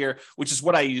 3% a year, which is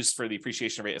what I use for the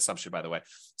appreciation rate assumption, by the way.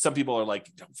 Some people are like,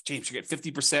 James, you get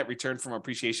 50% return from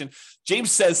appreciation.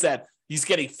 James says that he's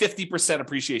getting 50%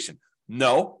 appreciation.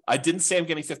 No, I didn't say I'm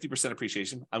getting 50%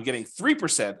 appreciation. I'm getting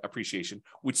 3% appreciation,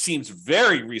 which seems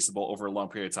very reasonable over a long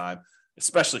period of time,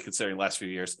 especially considering the last few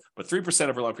years. But 3%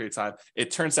 over a long period of time,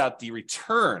 it turns out the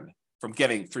return from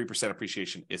getting 3%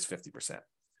 appreciation is 50%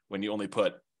 when you only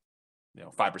put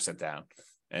 5% down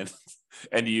and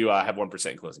you have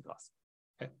 1% in closing costs.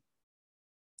 Okay.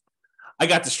 I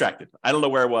got distracted. I don't know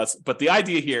where I was, but the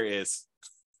idea here is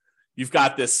you've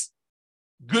got this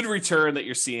good return that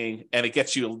you're seeing, and it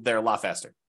gets you there a lot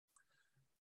faster.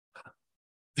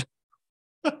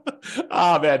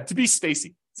 Man, to be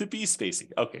spacey.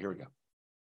 Okay, here we go.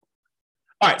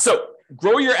 All right, so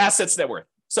grow your assets net worth.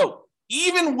 So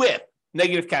even with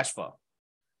negative cash flow,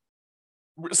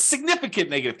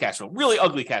 significant negative cash flow, really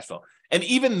ugly cash flow, and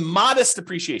even modest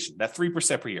depreciation, that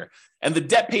 3% per year, and the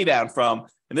debt pay down from,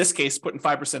 in this case, putting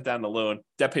 5% down the loan,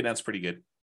 debt pay down is pretty good.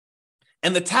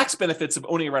 And the tax benefits of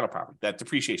owning a rental property, that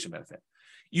depreciation benefit,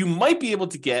 you might be able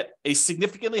to get a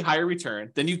significantly higher return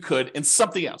than you could in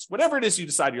something else. Whatever it is you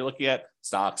decide you're looking at,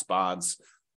 stocks, bonds,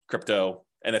 crypto,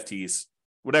 NFTs,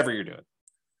 whatever you're doing.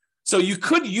 So you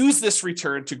could use this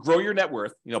return to grow your net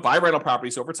worth, buy rental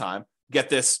properties over time, get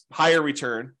this higher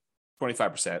return,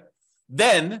 25%.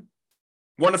 Then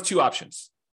one of two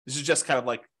options. This is just kind of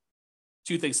like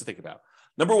two things to think about.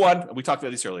 Number one, and we talked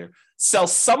about these earlier, sell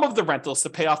some of the rentals to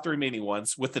pay off the remaining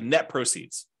ones with the net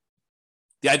proceeds.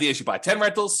 The idea is you buy 10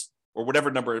 rentals or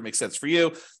whatever number makes sense for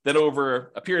you. Then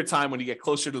over a period of time, when you get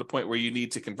closer to the point where you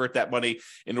need to convert that money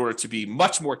in order to be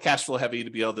much more cash flow heavy, to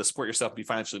be able to support yourself and be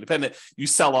financially independent, you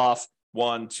sell off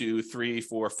 1, 2, 3,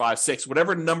 4, 5, 6,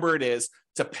 whatever number it is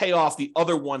to pay off the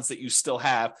other ones that you still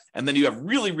have. And then you have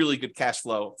really, really good cash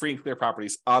flow, free and clear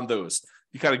properties on those.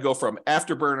 You kind of go from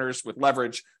afterburners with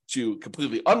leverage to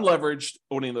completely unleveraged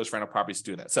owning those rental properties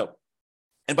to do that. So,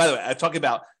 and by the way, I talk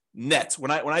about net.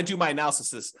 When I do my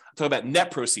analysis, I talk about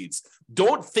net proceeds.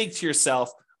 Don't think to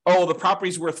yourself, oh, the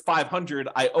property's worth $500,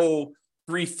 I owe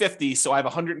 $350, so I have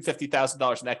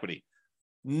 $150,000 in equity.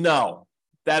 No,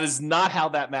 that is not how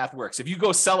that math works. If you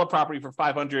go sell a property for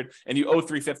 $500 and you owe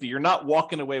 $350, you're not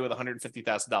walking away with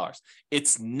 $150,000.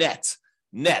 It's net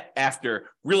after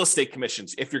real estate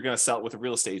commissions. If you're going to sell it with a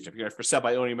real estate agent, if you're going to sell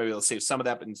by owning, maybe they'll save some of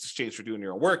that in exchange for doing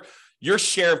your own work. Your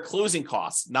share of closing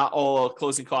costs, not all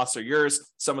closing costs are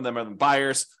yours. Some of them are the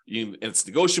buyers. It's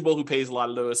negotiable who pays a lot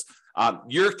of those.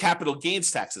 Your capital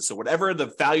gains taxes. So whatever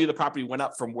the value of the property went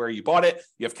up from where you bought it,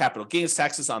 you have capital gains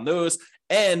taxes on those.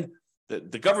 And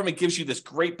the government gives you this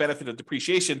great benefit of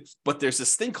depreciation, but there's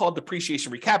this thing called depreciation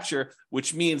recapture,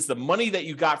 which means the money that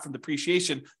you got from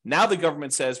depreciation, now the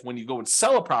government says when you go and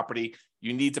sell a property,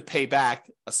 you need to pay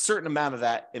back a certain amount of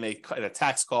that in a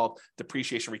tax called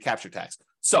depreciation recapture tax.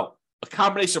 So a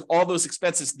combination of all those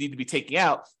expenses need to be taken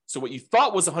out. So what you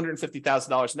thought was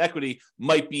 $150,000 in equity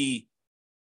might be,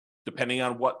 depending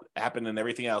on what happened and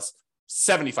everything else,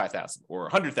 $75,000 or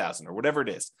 $100,000 or whatever it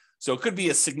is. So it could be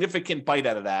a significant bite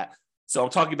out of that. So I'm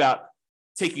talking about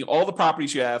taking all the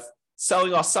properties you have,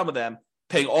 selling off some of them,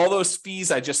 paying all those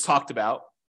fees I just talked about,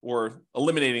 or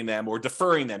eliminating them or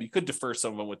deferring them. You could defer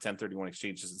some of them with 1031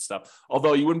 exchanges and stuff,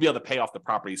 although you wouldn't be able to pay off the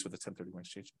properties with a 1031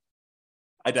 exchange.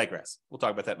 I digress. We'll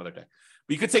talk about that another day.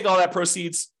 But you could take all that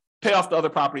proceeds, pay off the other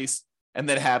properties, and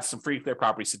then have some free clear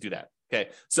properties to do that. Okay.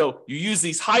 So you use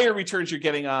these higher returns you're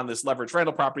getting on this leveraged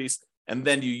rental properties, and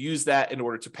then you use that in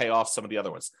order to pay off some of the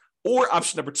other ones. Or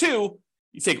option number two,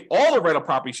 you take all the rental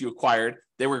properties you acquired,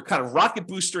 they were kind of rocket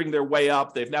boostering their way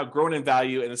up. They've now grown in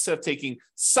value. And instead of taking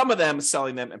some of them,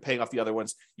 selling them and paying off the other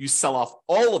ones, you sell off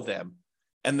all of them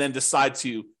and then decide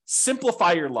to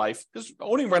simplify your life, because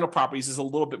owning rental properties is a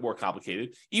little bit more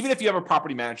complicated. Even if you have a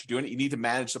property manager doing it, you need to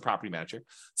manage the property manager.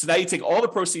 So now you take all the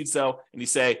proceeds though, and you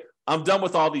say, I'm done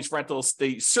with all these rentals.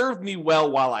 They served me well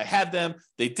while I had them.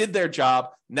 They did their job.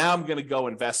 Now I'm going to go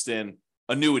invest in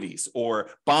annuities or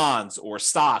bonds or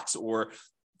stocks or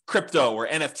crypto or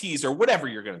NFTs or whatever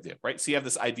you're going to do, right? So you have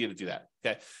this idea to do that,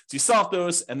 okay? So you sell off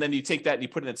those, and then you take that and you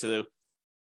put it into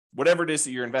whatever it is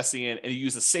that you're investing in, and you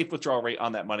use a safe withdrawal rate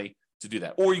on that money to do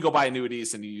that. Or you go buy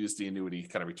annuities and you use the annuity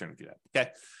kind of return to do that. Okay.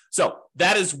 So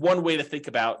that is one way to think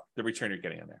about the return you're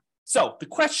getting on there. So the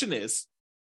question is,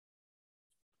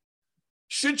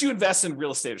 should you invest in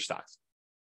real estate or stocks?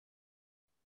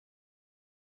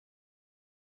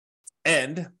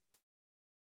 And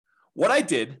what I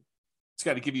did, it's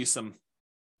got to give you some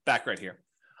background here.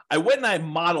 I went and I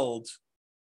modeled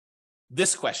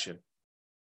this question.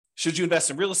 Should you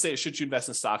invest in real estate or should you invest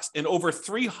in stocks in over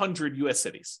 300 US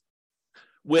cities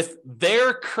with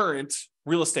their current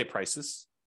real estate prices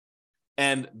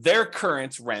and their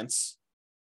current rents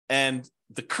and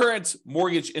the current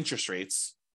mortgage interest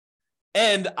rates.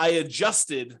 And I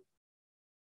adjusted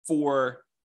for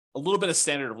a little bit of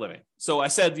standard of living. So I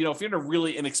said, if you're in a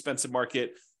really inexpensive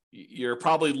market, you're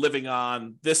probably living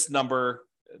on this number,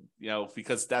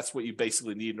 because that's what you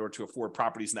basically need in order to afford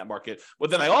properties in that market. But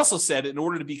then I also said, in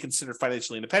order to be considered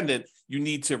financially independent, you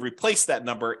need to replace that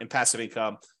number in passive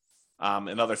income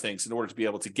and other things in order to be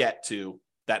able to get to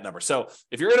that number. So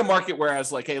if you're in a market where I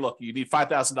was like, hey, look, you need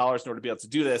 $5,000 in order to be able to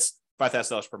do this,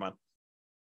 $5,000 per month,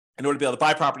 in order to be able to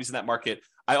buy properties in that market,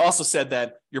 I also said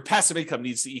that your passive income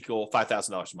needs to equal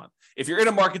 $5,000 a month. If you're in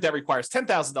a market that requires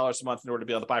 $10,000 a month in order to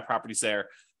be able to buy properties there,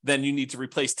 then you need to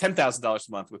replace $10,000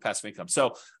 a month with passive income.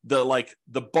 So the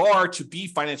bar to be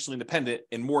financially independent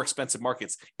in more expensive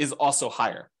markets is also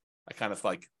higher. I kind of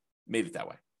made it that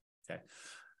way. Okay.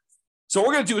 So what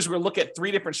we're going to do is we're going to look at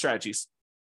 3 different strategies.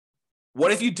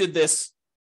 What if you did this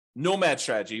nomad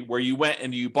strategy where you went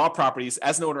and you bought properties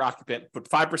as an owner occupant, put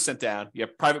 5% down, you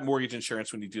have private mortgage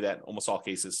insurance when you do that in almost all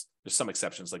cases. There's some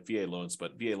exceptions like VA loans,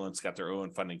 but VA loans got their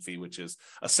own funding fee, which is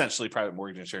essentially private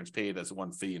mortgage insurance paid as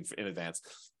one fee in advance.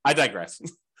 I digress.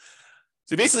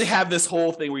 So you basically have this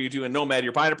whole thing where you do a nomad,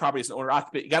 you're buying a property as an owner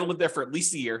occupant, you got to live there for at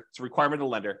least a year. It's a requirement of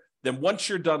the lender. Then once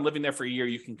you're done living there for a year,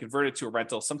 you can convert it to a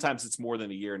rental. Sometimes it's more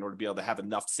than a year in order to be able to have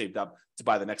enough saved up to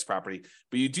buy the next property.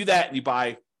 But you do that and you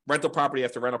buy rental property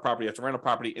after rental property after rental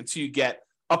property until you get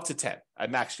up to 10. I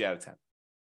maxed you out of 10.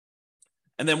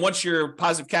 And then once your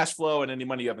positive cash flow and any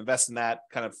money you have invested in that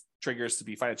kind of triggers to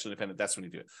be financially independent, that's when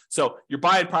you do it. So you're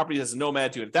buying properties as a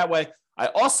nomad, doing it that way. I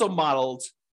also modeled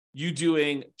you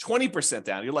doing 20%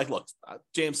 down. You're like, look,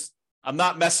 James, I'm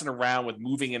not messing around with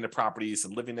moving into properties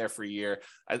and living there for a year.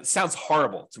 It sounds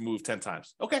horrible to move 10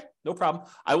 times. Okay, no problem.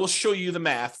 I will show you the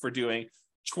math for doing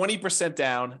 20%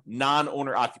 down,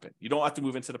 non-owner occupant. You don't have to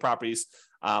move into the properties.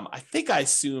 I think I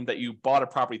assumed that you bought a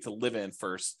property to live in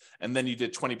first, and then you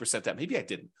did 20% down. Maybe I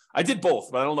didn't. I did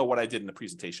both, but I don't know what I did in the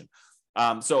presentation.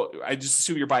 So I just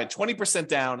assume you're buying 20%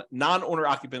 down, non-owner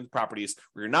occupant properties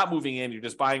where you're not moving in, you're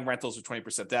just buying rentals with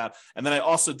 20% down. And then I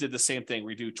also did the same thing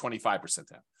where you do 25%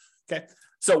 down. Okay.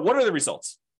 So what are the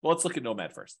results? Well, let's look at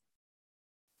Nomad first.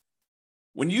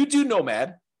 When you do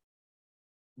Nomad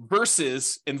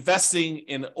versus investing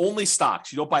in only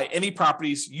stocks, you don't buy any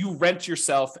properties, you rent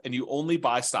yourself and you only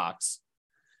buy stocks.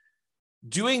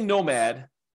 Doing Nomad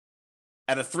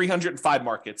at a 305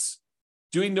 markets,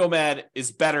 doing Nomad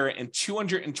is better in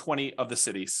 220 of the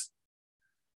cities.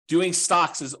 Doing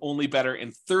stocks is only better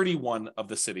in 31 of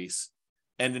the cities.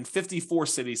 And in 54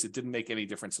 cities, it didn't make any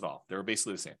difference at all. They were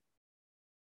basically the same.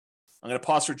 I'm going to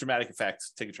pause for dramatic effect.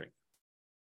 Take a drink.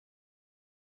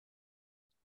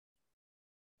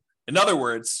 In other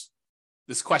words,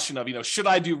 this question of, should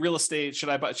I do real estate? Should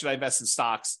I invest in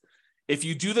stocks? If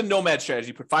you do the Nomad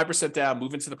strategy, put 5% down,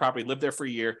 move into the property, live there for a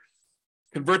year,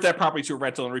 convert that property to a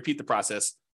rental and repeat the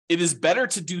process, it is better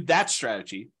to do that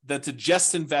strategy than to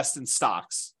just invest in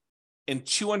stocks in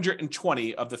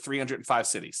 220 of the 305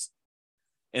 cities.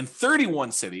 In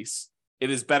 31 cities, it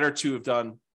is better to have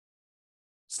done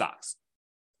stocks.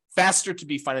 Faster to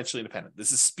be financially independent.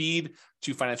 This is speed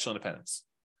to financial independence.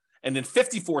 And in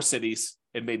 54 cities,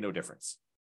 it made no difference.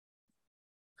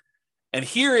 And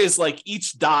here is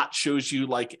each dot shows you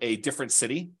a different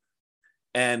city.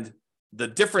 And the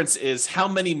difference is how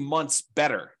many months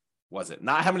better was it?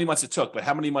 Not how many months it took, but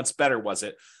how many months better was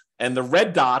it? And the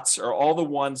red dots are all the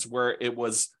ones where it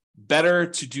was better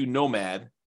to do Nomad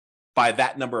by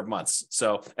that number of months.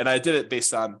 So, and I did it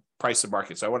based on price of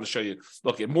market. So I want to show you,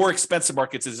 look, in more expensive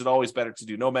markets, is it always better to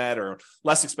do Nomad, or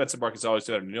less expensive markets always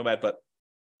better to do Nomad? But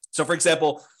so for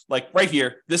example, right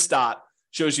here, this dot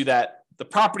shows you that the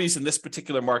properties in this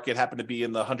particular market happen to be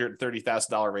in the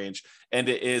 $130,000 range. And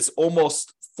it is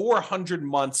almost 400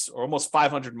 months or almost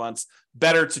 500 months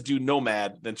better to do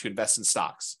Nomad than to invest in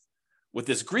stocks. With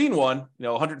this green one,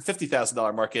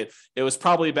 $150,000 market, it was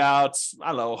probably about,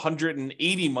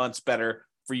 180 months better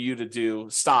for you to do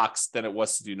stocks than it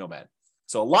was to do Nomad.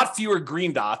 So a lot fewer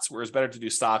green dots, where it's better to do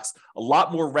stocks, a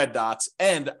lot more red dots.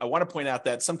 And I want to point out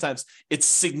that sometimes it's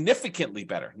significantly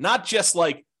better, not just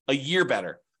like a year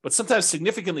better, but sometimes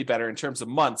significantly better in terms of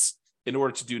months in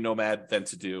order to do Nomad than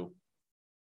to do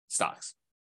stocks.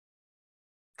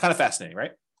 Kind of fascinating,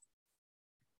 right?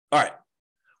 All right.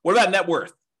 What about net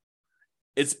worth?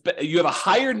 You have a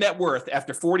higher net worth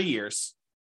after 40 years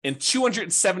in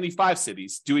 275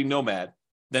 cities doing Nomad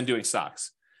than doing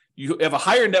stocks. You have a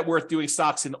higher net worth doing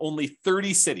stocks in only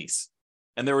 30 cities.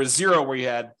 And there was 0 where you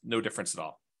had no difference at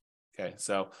all. Okay.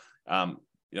 So,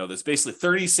 there's basically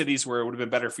 30 cities where it would have been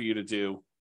better for you to do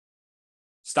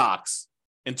stocks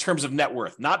in terms of net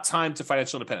worth, not time to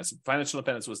financial independence. Financial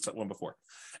independence was one before.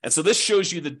 And so this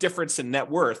shows you the difference in net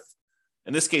worth.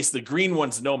 In this case, the green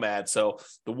one's Nomad. So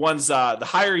the ones, the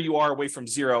higher you are away from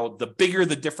 0, the bigger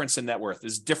the difference in net worth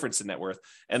is difference in net worth.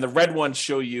 And the red ones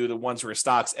show you the ones where are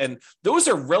stocks. And those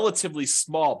are relatively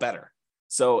small better.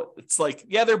 So it's like,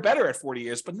 yeah, they're better at 40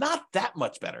 years, but not that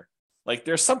much better. Like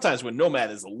there's sometimes when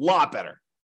Nomad is a lot better.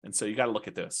 And so you got to look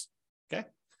at this. Okay.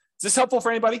 Is this helpful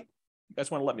for anybody? You guys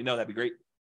want to let me know? That'd be great.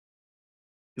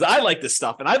 Because I like this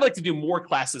stuff and I'd like to do more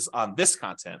classes on this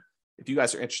content if you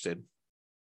guys are interested.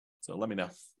 So let me know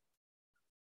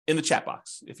in the chat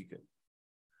box, if you could,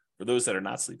 for those that are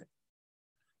not sleeping.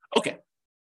 Okay.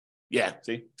 Yeah,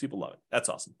 see, people love it. That's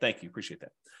awesome. Thank you. Appreciate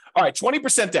that. All right,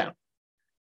 20% down.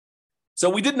 So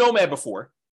we did Nomad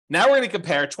before. Now we're going to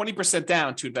compare 20%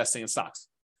 down to investing in stocks.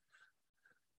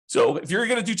 So if you're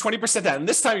going to do 20% down, and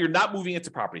this time you're not moving into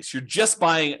properties, you're just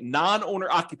buying non-owner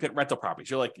occupant rental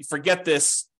properties. You're like, forget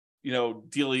this,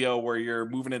 dealio where you're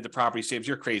moving into properties, James,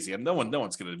 you're crazy. And no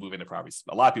one's going to move into properties.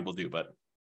 A lot of people do, but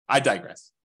I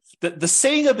digress. The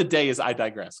saying of the day is I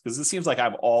digress, because it seems like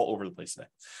I'm all over the place today.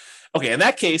 Okay, in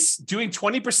that case, doing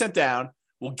 20% down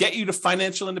will get you to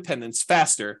financial independence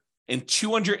faster in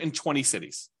 220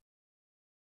 cities.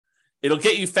 It'll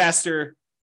get you faster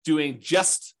doing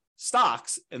just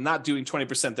stocks and not doing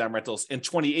 20% down rentals in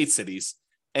 28 cities.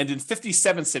 And in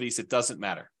 57 cities, it doesn't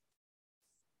matter.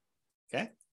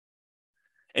 Okay.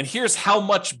 And here's how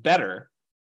much better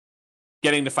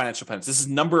getting to financial independence. This is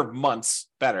number of months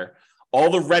better. All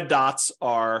the red dots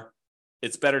are,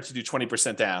 it's better to do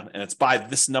 20% down, and it's by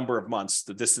this number of months,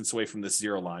 the distance away from this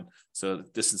 0 line. So the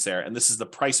distance there. And this is the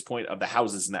price point of the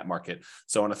houses in that market.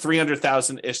 So on a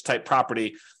 300,000-ish type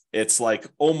property, it's like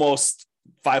almost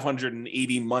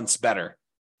 580 months better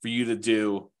for you to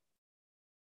do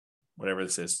whatever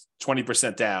this is,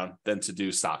 20% down than to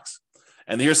do stocks.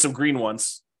 And here's some green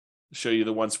ones to show you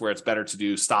the ones where it's better to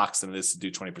do stocks than it is to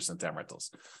do 20% down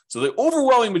rentals. So the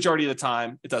overwhelming majority of the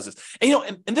time it does this.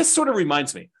 And and this sort of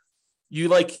reminds me, you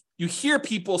hear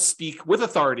people speak with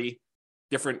authority,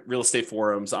 different real estate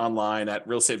forums, online, at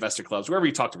real estate investor clubs, wherever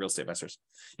you talk to real estate investors.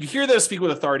 You hear them speak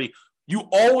with authority. You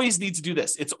always need to do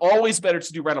this. It's always better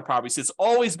to do rental properties. It's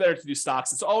always better to do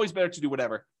stocks. It's always better to do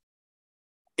whatever.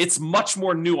 It's much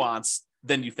more nuanced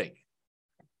than you think,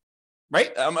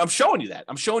 right? I'm showing you that.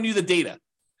 I'm showing you the data.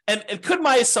 And could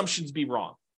my assumptions be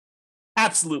wrong?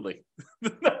 Absolutely.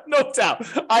 No doubt.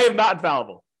 I am not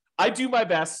infallible. I do my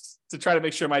best to try to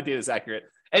make sure my data is accurate.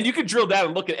 And you can drill down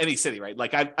and look at any city, right?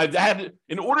 Like I've had,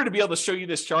 in order to be able to show you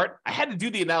this chart, I had to do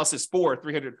the analysis for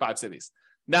 305 cities.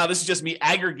 Now, this is just me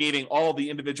aggregating all the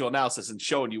individual analysis and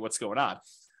showing you what's going on.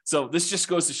 So this just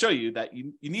goes to show you that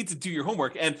you need to do your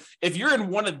homework. And if you're in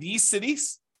one of these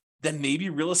cities, then maybe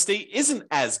real estate isn't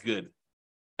as good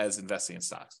as investing in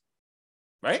stocks,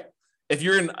 right? If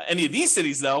you're in any of these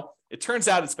cities, though, it turns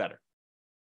out it's better.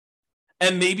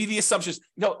 And maybe the assumptions,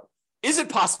 is it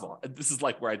possible? This is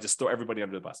like where I just throw everybody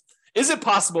under the bus. Is it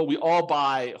possible we all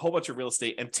buy a whole bunch of real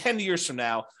estate and 10 years from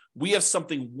now, we have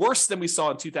something worse than we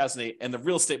saw in 2008 and the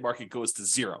real estate market goes to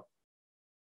 0?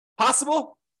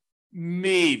 Possible?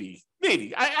 Maybe.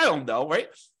 I don't know, right?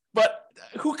 But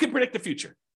who can predict the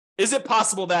future? Is it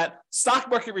possible that stock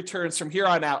market returns from here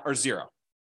on out are 0?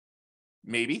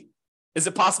 Maybe. Is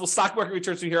it possible stock market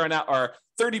returns from here on out are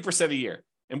 30% a year?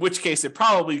 In which case it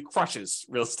probably crushes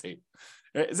real estate.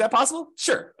 Is that possible?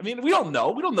 Sure. I mean, we don't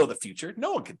know. We don't know the future.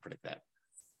 No one can predict that.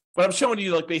 But I'm showing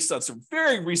you based on some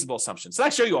very reasonable assumptions. So I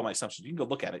show you all my assumptions. You can go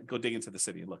look at it, go dig into the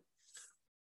city and look.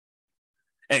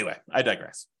 Anyway, I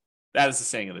digress. That is the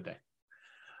saying of the day.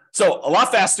 So a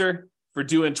lot faster for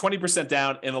doing 20%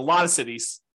 down in a lot of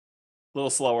cities, a little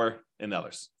slower in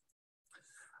others.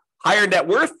 Higher net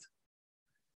worth.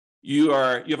 You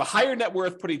have a higher net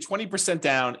worth putting 20%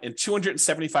 down in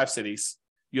 275 cities.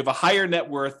 You have a higher net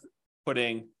worth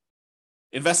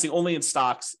investing only in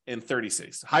stocks in 30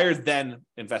 cities, higher than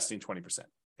investing 20%.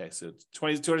 Okay, so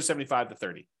 275 to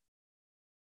 30.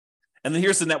 And then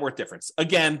here's the net worth difference.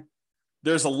 Again,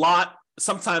 there's a lot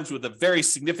sometimes with a very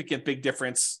significant big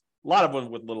difference, a lot of them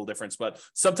with little difference, but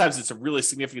sometimes it's a really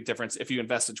significant difference if you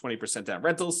invest in 20% down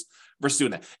rentals versus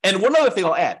doing that. And one other thing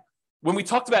I'll add, when we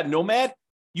talked about Nomad,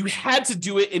 you had to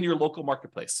do it in your local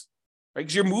marketplace, right?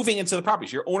 Because you're moving into the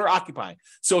properties, you're owner occupying.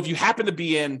 So if you happen to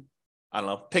be in, I don't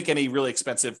know, pick any really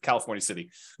expensive California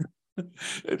city,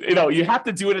 you have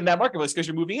to do it in that marketplace because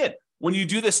you're moving in. When you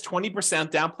do this 20%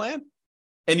 down plan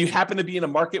and you happen to be in a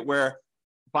market where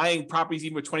buying properties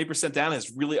even with 20% down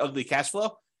has really ugly cash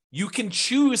flow, you can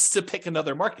choose to pick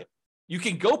another market. You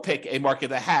can go pick a market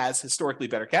that has historically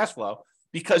better cash flow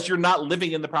because you're not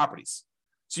living in the properties.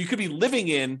 So you could be living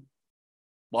in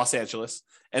Los Angeles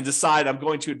and decide I'm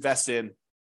going to invest in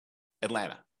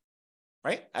Atlanta,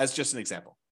 right? As just an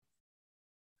example.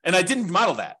 And I didn't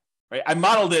model that, right? I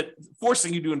modeled it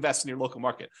forcing you to invest in your local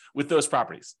market with those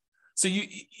properties. So you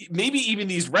maybe even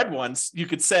these red ones, you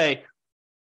could say,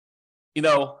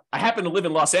 I happen to live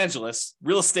in Los Angeles.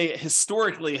 Real estate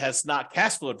historically has not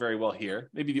cash flowed very well here.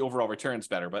 Maybe the overall return's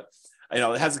better, but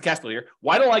it hasn't cash flow here.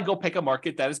 Why don't I go pick a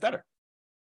market that is better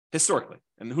historically?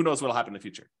 And who knows what'll happen in the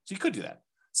future. So you could do that.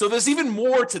 So there's even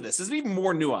more to this. There's even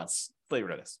more nuance flavor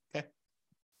to this. Okay.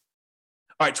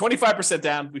 All right, 25%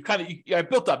 down. We've I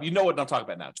built up. You know what I'm talking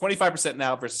about now. 25%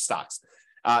 now versus stocks.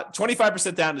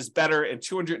 25% down is better in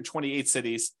 228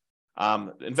 cities.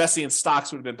 Investing in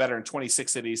stocks would have been better in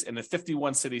 26 cities, and in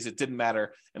 51 cities, it didn't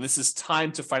matter. And this is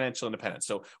time to financial independence.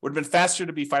 So it would have been faster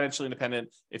to be financially independent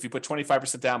if you put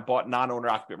 25% down, bought non-owner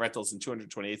occupant rentals in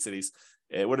 228 cities.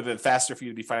 It would have been faster for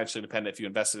you to be financially independent if you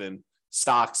invested in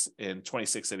stocks in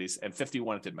 26 cities, and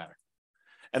 51, it didn't matter.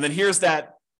 And then here's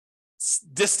that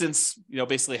distance,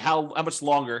 basically how much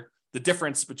longer the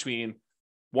difference between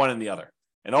one and the other.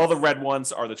 And all the red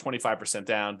ones are the 25%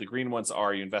 down. The green ones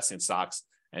are you invest in stocks.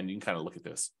 And you can kind of look at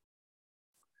this.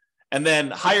 And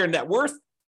then higher net worth.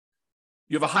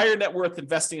 You have a higher net worth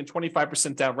investing in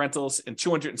 25% down rentals in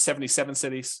 277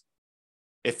 cities.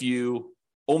 If you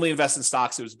only invest in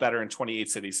stocks, it was better in 28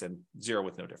 cities and 0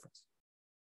 with no difference.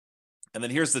 And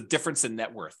then here's the difference in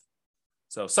net worth.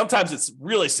 So sometimes it's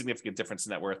really significant difference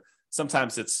in net worth.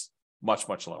 Sometimes it's much,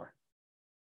 much lower.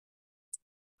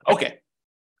 Okay.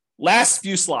 Last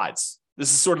few slides.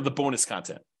 This is sort of the bonus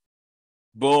content.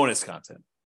 Bonus content.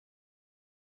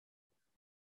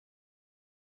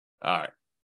 All right.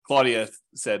 Claudia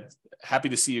said, happy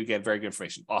to see you again. Very good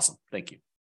information. Awesome. Thank you.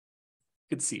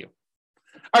 Good to see you.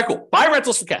 All right, cool. Buy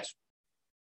rentals for cash.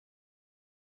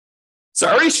 So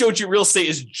I already showed you real estate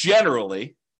is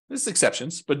generally, there's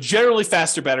exceptions, but generally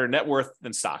faster, better net worth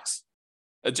than stocks.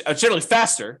 Generally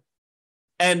faster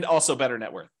and also better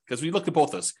net worth. Because we looked at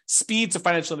both those. Speed to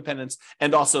financial independence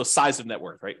and also size of net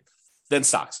worth, right? Than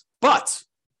stocks. But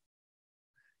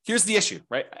here's the issue,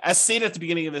 right? As stated at the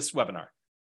beginning of this webinar,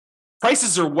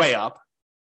 prices are way up,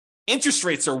 interest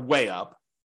rates are way up,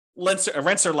 rents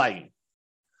are lagging.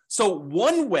 So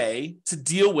one way to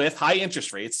deal with high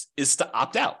interest rates is to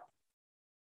opt out.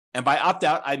 And by opt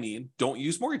out, I mean don't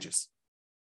use mortgages.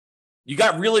 You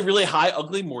got really, really high,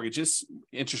 ugly mortgages,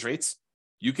 interest rates.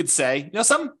 You could say,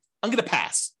 something, I'm going to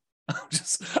pass.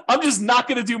 I'm just not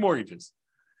going to do mortgages.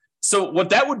 So what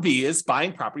that would be is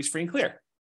buying properties free and clear.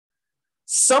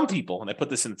 Some people, and I put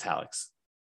this in italics,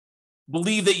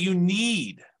 believe that you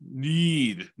need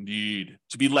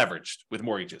to be leveraged with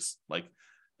mortgages. Like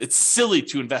it's silly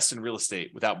to invest in real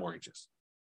estate without mortgages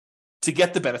to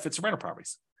get the benefits of rental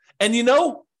properties. And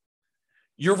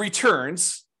your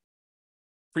returns,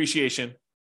 appreciation,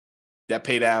 debt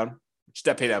pay down, which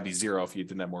debt pay down would be 0 if you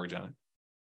didn't have mortgage on it,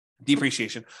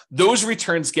 depreciation, those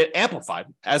returns get amplified,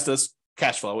 as does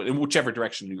cash flow in whichever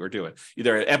direction you are doing,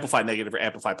 either amplify negative or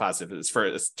amplify positive in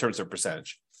terms of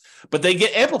percentage. But they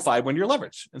get amplified when you're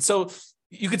leveraged. And so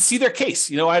you could see their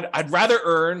case. I'd rather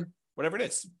earn whatever it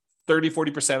is, 30,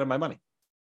 40% of my money.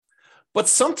 But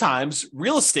sometimes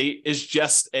real estate is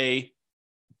just a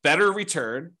better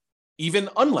return, even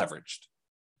unleveraged.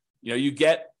 You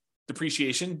get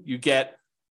depreciation, you get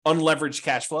unleveraged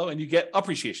cash flow, and you get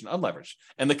appreciation unleveraged.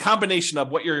 And the combination of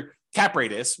what your cap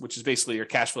rate is, which is basically your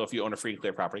cash flow if you own a free and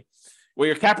clear property, what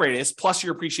your cap rate is, plus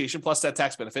your appreciation, plus that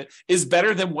tax benefit, is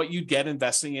better than what you'd get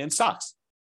investing in stocks.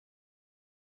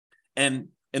 And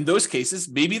in those cases,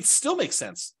 maybe it still makes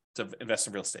sense to invest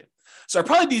in real estate. So I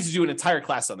probably need to do an entire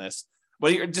class on this,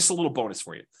 but just a little bonus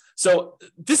for you. So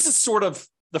this is sort of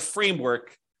the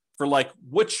framework for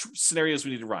which scenarios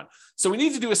we need to run. So we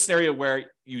need to do a scenario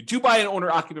where you do buy an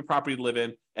owner-occupant property to live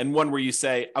in, and one where you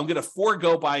say, I'm going to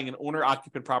forego buying an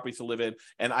owner-occupant property to live in,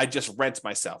 and I just rent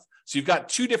myself. So you've got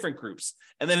two different groups.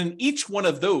 And then in each one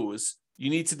of those, you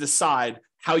need to decide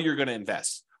how you're going to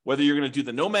invest, whether you're going to do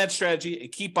the nomad strategy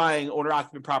and keep buying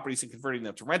owner-occupant properties and converting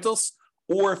them to rentals,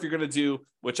 or if you're going to do,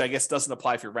 which I guess doesn't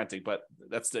apply if you're renting, but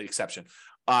that's the exception.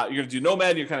 You're going to do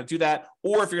nomad, you're going to do that.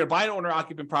 Or if you're going to buy an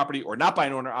owner-occupant property or not buy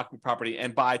an owner-occupant property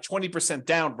and buy 20%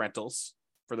 down rentals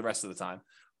for the rest of the time,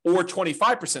 or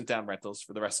 25% down rentals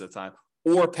for the rest of the time,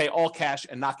 or pay all cash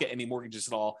and not get any mortgages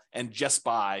at all and just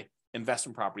buy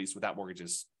investment properties without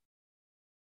mortgages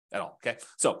at all. Okay.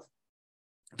 So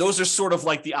those are sort of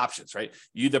like the options, right?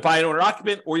 You either buy an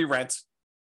owner-occupant or you rent.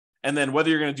 And then whether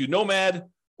you're going to do nomad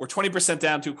or 20%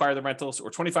 down to acquire the rentals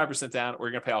or 25% down, or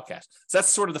you're going to pay all cash. So that's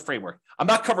sort of the framework. I'm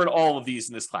not covering all of these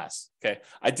in this class. Okay.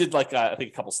 I did I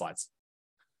think a couple slides.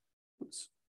 Oops.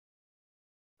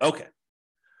 Okay.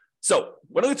 So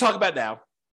what I'm going to talk about now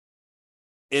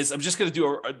is I'm just going to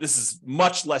do this is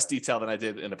much less detail than I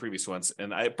did in the previous ones.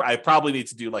 And I probably need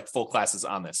to do like full classes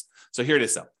on this. So here it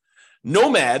is though.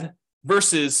 Nomad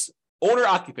versus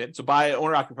owner-occupant, so buy an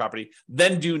owner-occupant property,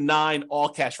 then do 9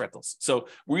 all-cash rentals. So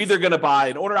we're either going to buy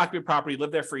an owner-occupant property,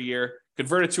 live there for a year,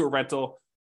 convert it to a rental,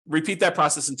 repeat that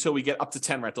process until we get up to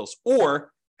 10 rentals,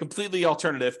 or completely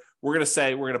alternative, we're going to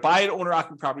say we're going to buy an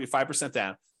owner-occupant property 5%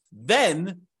 down,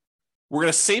 then we're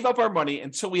going to save up our money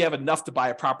until we have enough to buy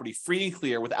a property free and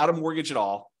clear without a mortgage at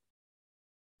all.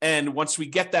 And once we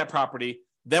get that property,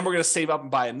 then we're going to save up and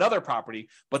buy another property,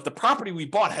 but the property we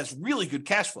bought has really good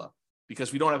cash flow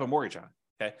because we don't have a mortgage on it,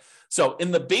 okay? So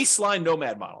in the baseline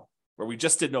nomad model, where we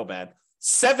just did nomad,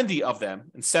 70 of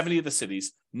them in 70 of the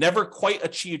cities never quite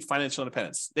achieved financial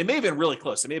independence. They may have been really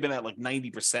close. They may have been at like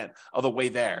 90% of the way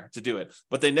there to do it,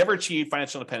 but they never achieved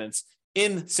financial independence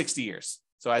in 60 years.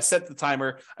 So I set the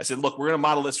timer. I said, look, we're going to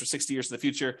model this for 60 years in the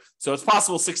future. So it's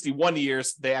possible 61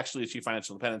 years they actually achieve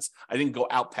financial independence. I didn't go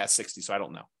out past 60, so I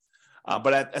don't know.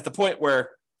 But at the point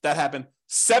where that happened,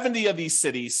 70 of these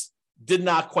cities did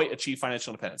not quite achieve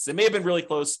financial independence. They may have been really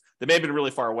close. They may have been really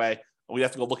far away. We'd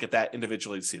have to go look at that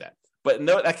individually to see that. But in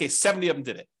that case, 70 of them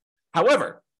did it.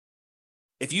 However,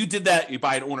 if you did that, you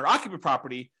buy an owner-occupant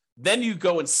property, then you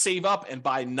go and save up and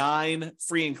buy 9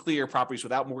 free and clear properties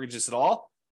without mortgages at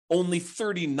all. Only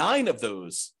 39 of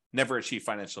those never achieved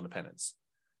financial independence.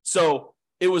 So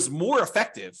it was more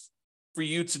effective for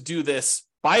you to do this,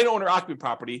 buy an owner-occupant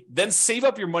property, then save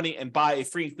up your money and buy a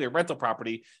free and clear rental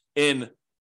property in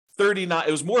 39.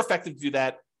 It was more effective to do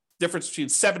that. Difference between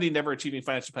 70 never achieving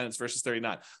financial independence versus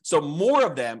 39. So more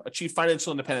of them achieve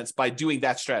financial independence by doing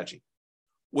that strategy,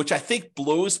 which I think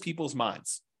blows people's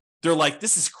minds. They're like,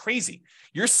 this is crazy.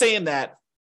 You're saying that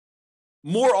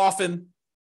more often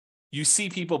you see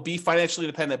people be financially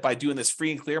independent by doing this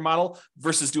free and clear model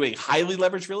versus doing highly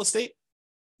leveraged real estate?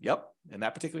 Yep, in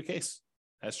that particular case,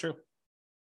 that's true.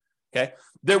 Okay,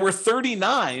 there were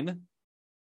 39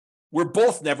 where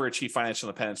both never achieved financial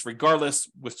independence, regardless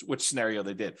which scenario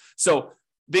they did. So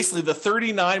basically the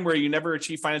 39 where you never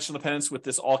achieve financial independence with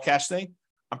this all cash thing,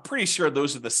 I'm pretty sure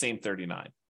those are the same 39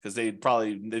 because they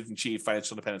probably didn't achieve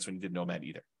financial independence when you did nomad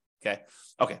either.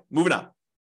 Okay, moving on.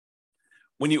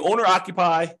 When you own or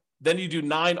occupy, then you do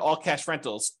 9 all cash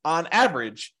rentals. On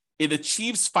average, it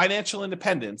achieves financial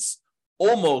independence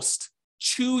almost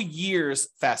 2 years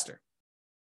faster.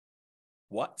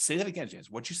 What? Say that again,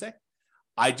 James. What'd you say?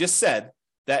 I just said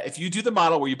that if you do the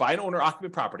model where you buy an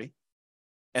owner-occupant property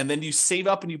and then you save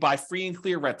up and you buy free and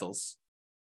clear rentals,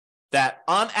 that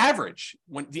on average,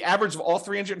 when the average of all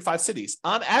 305 cities,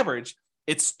 on average,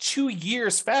 it's 2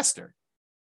 years faster,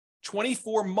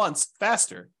 24 months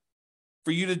faster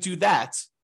for you to do that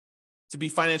to be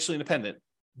financially independent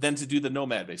than to do the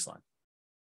nomad baseline.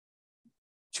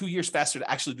 2 years faster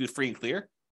to actually do free and clear?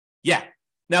 Yeah.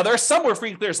 Now, there are some where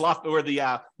free and clear is a lot, where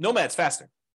the nomad's faster.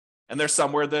 And there's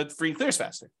some where the free and clear is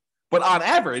faster. But on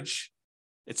average,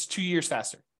 it's 2 years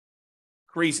faster.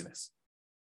 Craziness.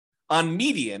 On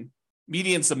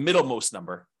median's the middlemost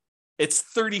number, it's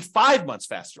 35 months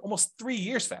faster, almost 3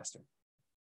 years faster.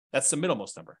 That's the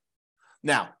middlemost number.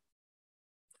 Now,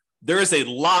 there is a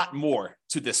lot more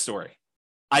to this story.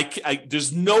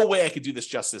 There's no way I could do this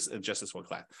justice in just this one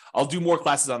class. I'll do more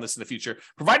classes on this in the future,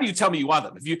 provided you tell me you want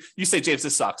them. If you say, James,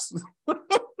 this sucks.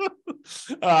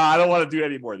 I don't want to do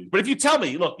any more of these. But if you tell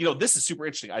me, look, this is super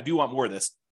interesting, I do want more of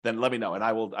this, then let me know, and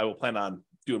I will plan on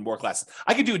doing more classes.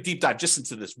 I could do a deep dive just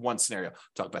into this one scenario,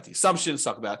 talk about the assumptions,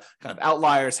 talk about kind of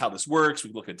outliers, how this works.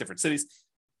 We look at different cities.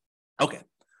 Okay.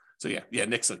 So yeah,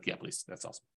 Nick's like, yeah, please. That's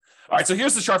awesome. All right. So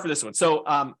here's the chart for this one.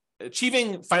 So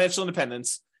achieving financial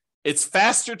independence, it's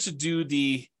faster to do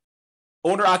the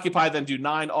owner-occupy than do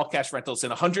 9 all-cash rentals in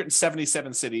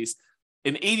 177 cities.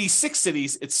 In 86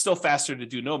 cities, it's still faster to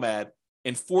do nomad.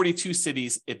 In 42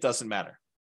 cities, it doesn't matter.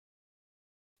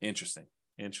 Interesting.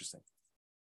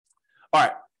 All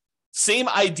right. Same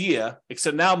idea,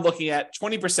 except now I'm looking at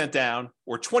 20% down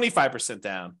or 25%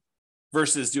 down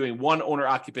versus doing one owner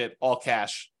occupant, all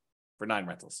cash for 9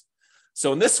 rentals.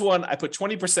 So in this one, I put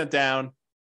 20% down,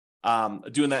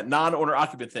 doing that non-owner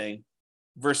occupant thing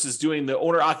versus doing the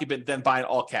owner occupant, then buying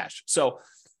all cash. So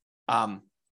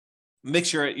make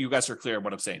sure you guys are clear on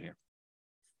what I'm saying here.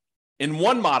 In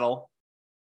one model,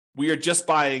 we are just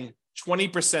buying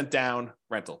 20% down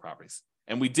rental properties.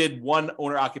 And we did one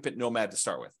owner occupant nomad to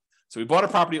start with. So we bought a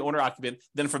property owner occupant.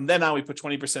 Then from then on, we put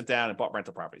 20% down and bought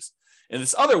rental properties. In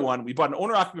this other one, we bought an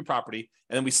owner occupant property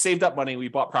and then we saved up money. And we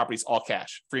bought properties all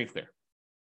cash, free and clear.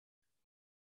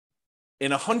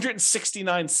 In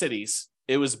 169 cities,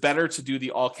 it was better to do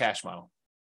the all cash model.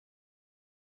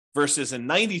 Versus in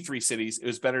 93 cities, it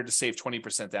was better to save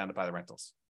 20% down to buy the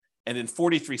rentals. And in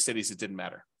 43 cities, it didn't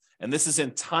matter. And this is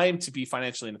in time to be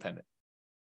financially independent.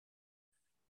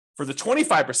 For the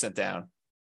 25% down,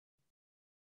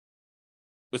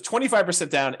 with 25%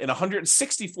 down in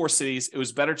 164 cities, it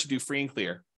was better to do free and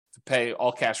clear, to pay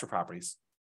all cash for properties.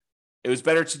 It was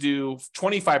better to do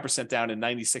 25% down in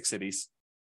 96 cities,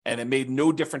 and it made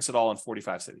no difference at all in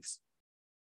 45 cities.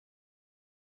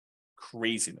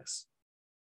 Craziness.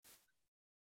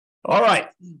 All right.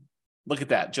 Look at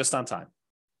that, just on time.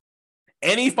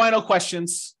 Any final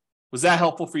questions? Was that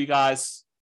helpful for you guys?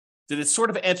 Did it sort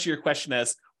of answer your question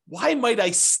as, why might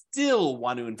I still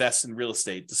want to invest in real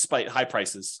estate despite high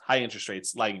prices, high interest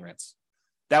rates, lagging rents?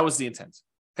 That was the intent.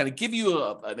 Kind of give you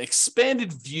an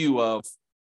expanded view of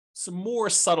some more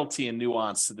subtlety and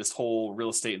nuance to this whole real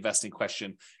estate investing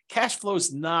question. Cash flow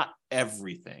is not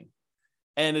everything,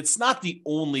 and it's not the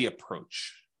only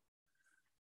approach.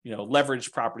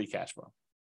 Leverage property cash flow.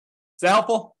 Is that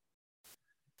helpful?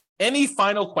 Any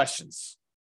final questions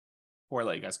before I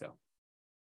let you guys go?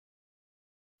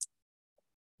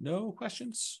 No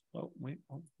questions? Oh, wait,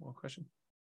 one question.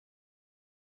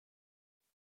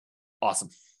 Awesome.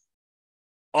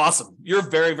 You're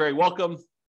very, very welcome.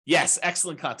 Yes,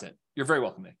 excellent content. You're very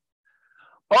welcome, Nick.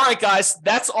 All right, guys,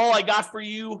 that's all I got for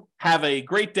you. Have a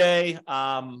great day.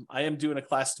 I am doing a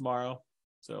class tomorrow,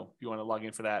 so if you want to log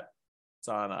in for that, it's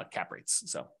on cap rates.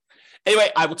 So anyway,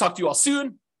 I will talk to you all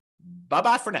soon.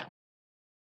 Bye-bye for now.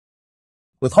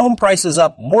 With home prices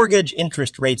up, mortgage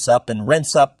interest rates up, and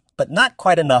rents up, but not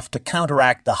quite enough to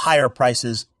counteract the higher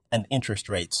prices and interest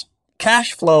rates,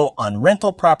 cash flow on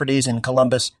rental properties in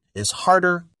Columbus is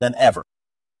harder than ever.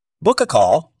 Book a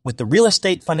call with the Real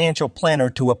Estate Financial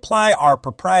Planner to apply our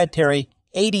proprietary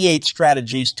 88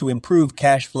 strategies to improve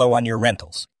cash flow on your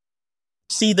rentals.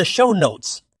 See the show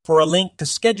notes for a link to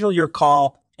schedule your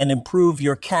call and improve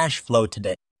your cash flow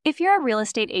today. If you're a real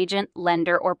estate agent,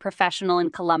 lender, or professional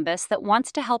in Columbus that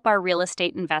wants to help our real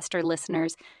estate investor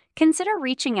listeners, consider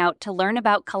reaching out to learn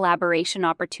about collaboration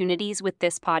opportunities with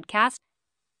this podcast.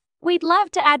 We'd love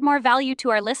to add more value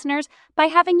to our listeners by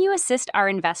having you assist our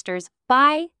investors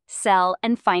buy, sell,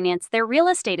 and finance their real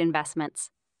estate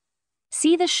investments.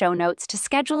 See the show notes to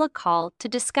schedule a call to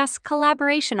discuss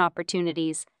collaboration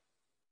opportunities.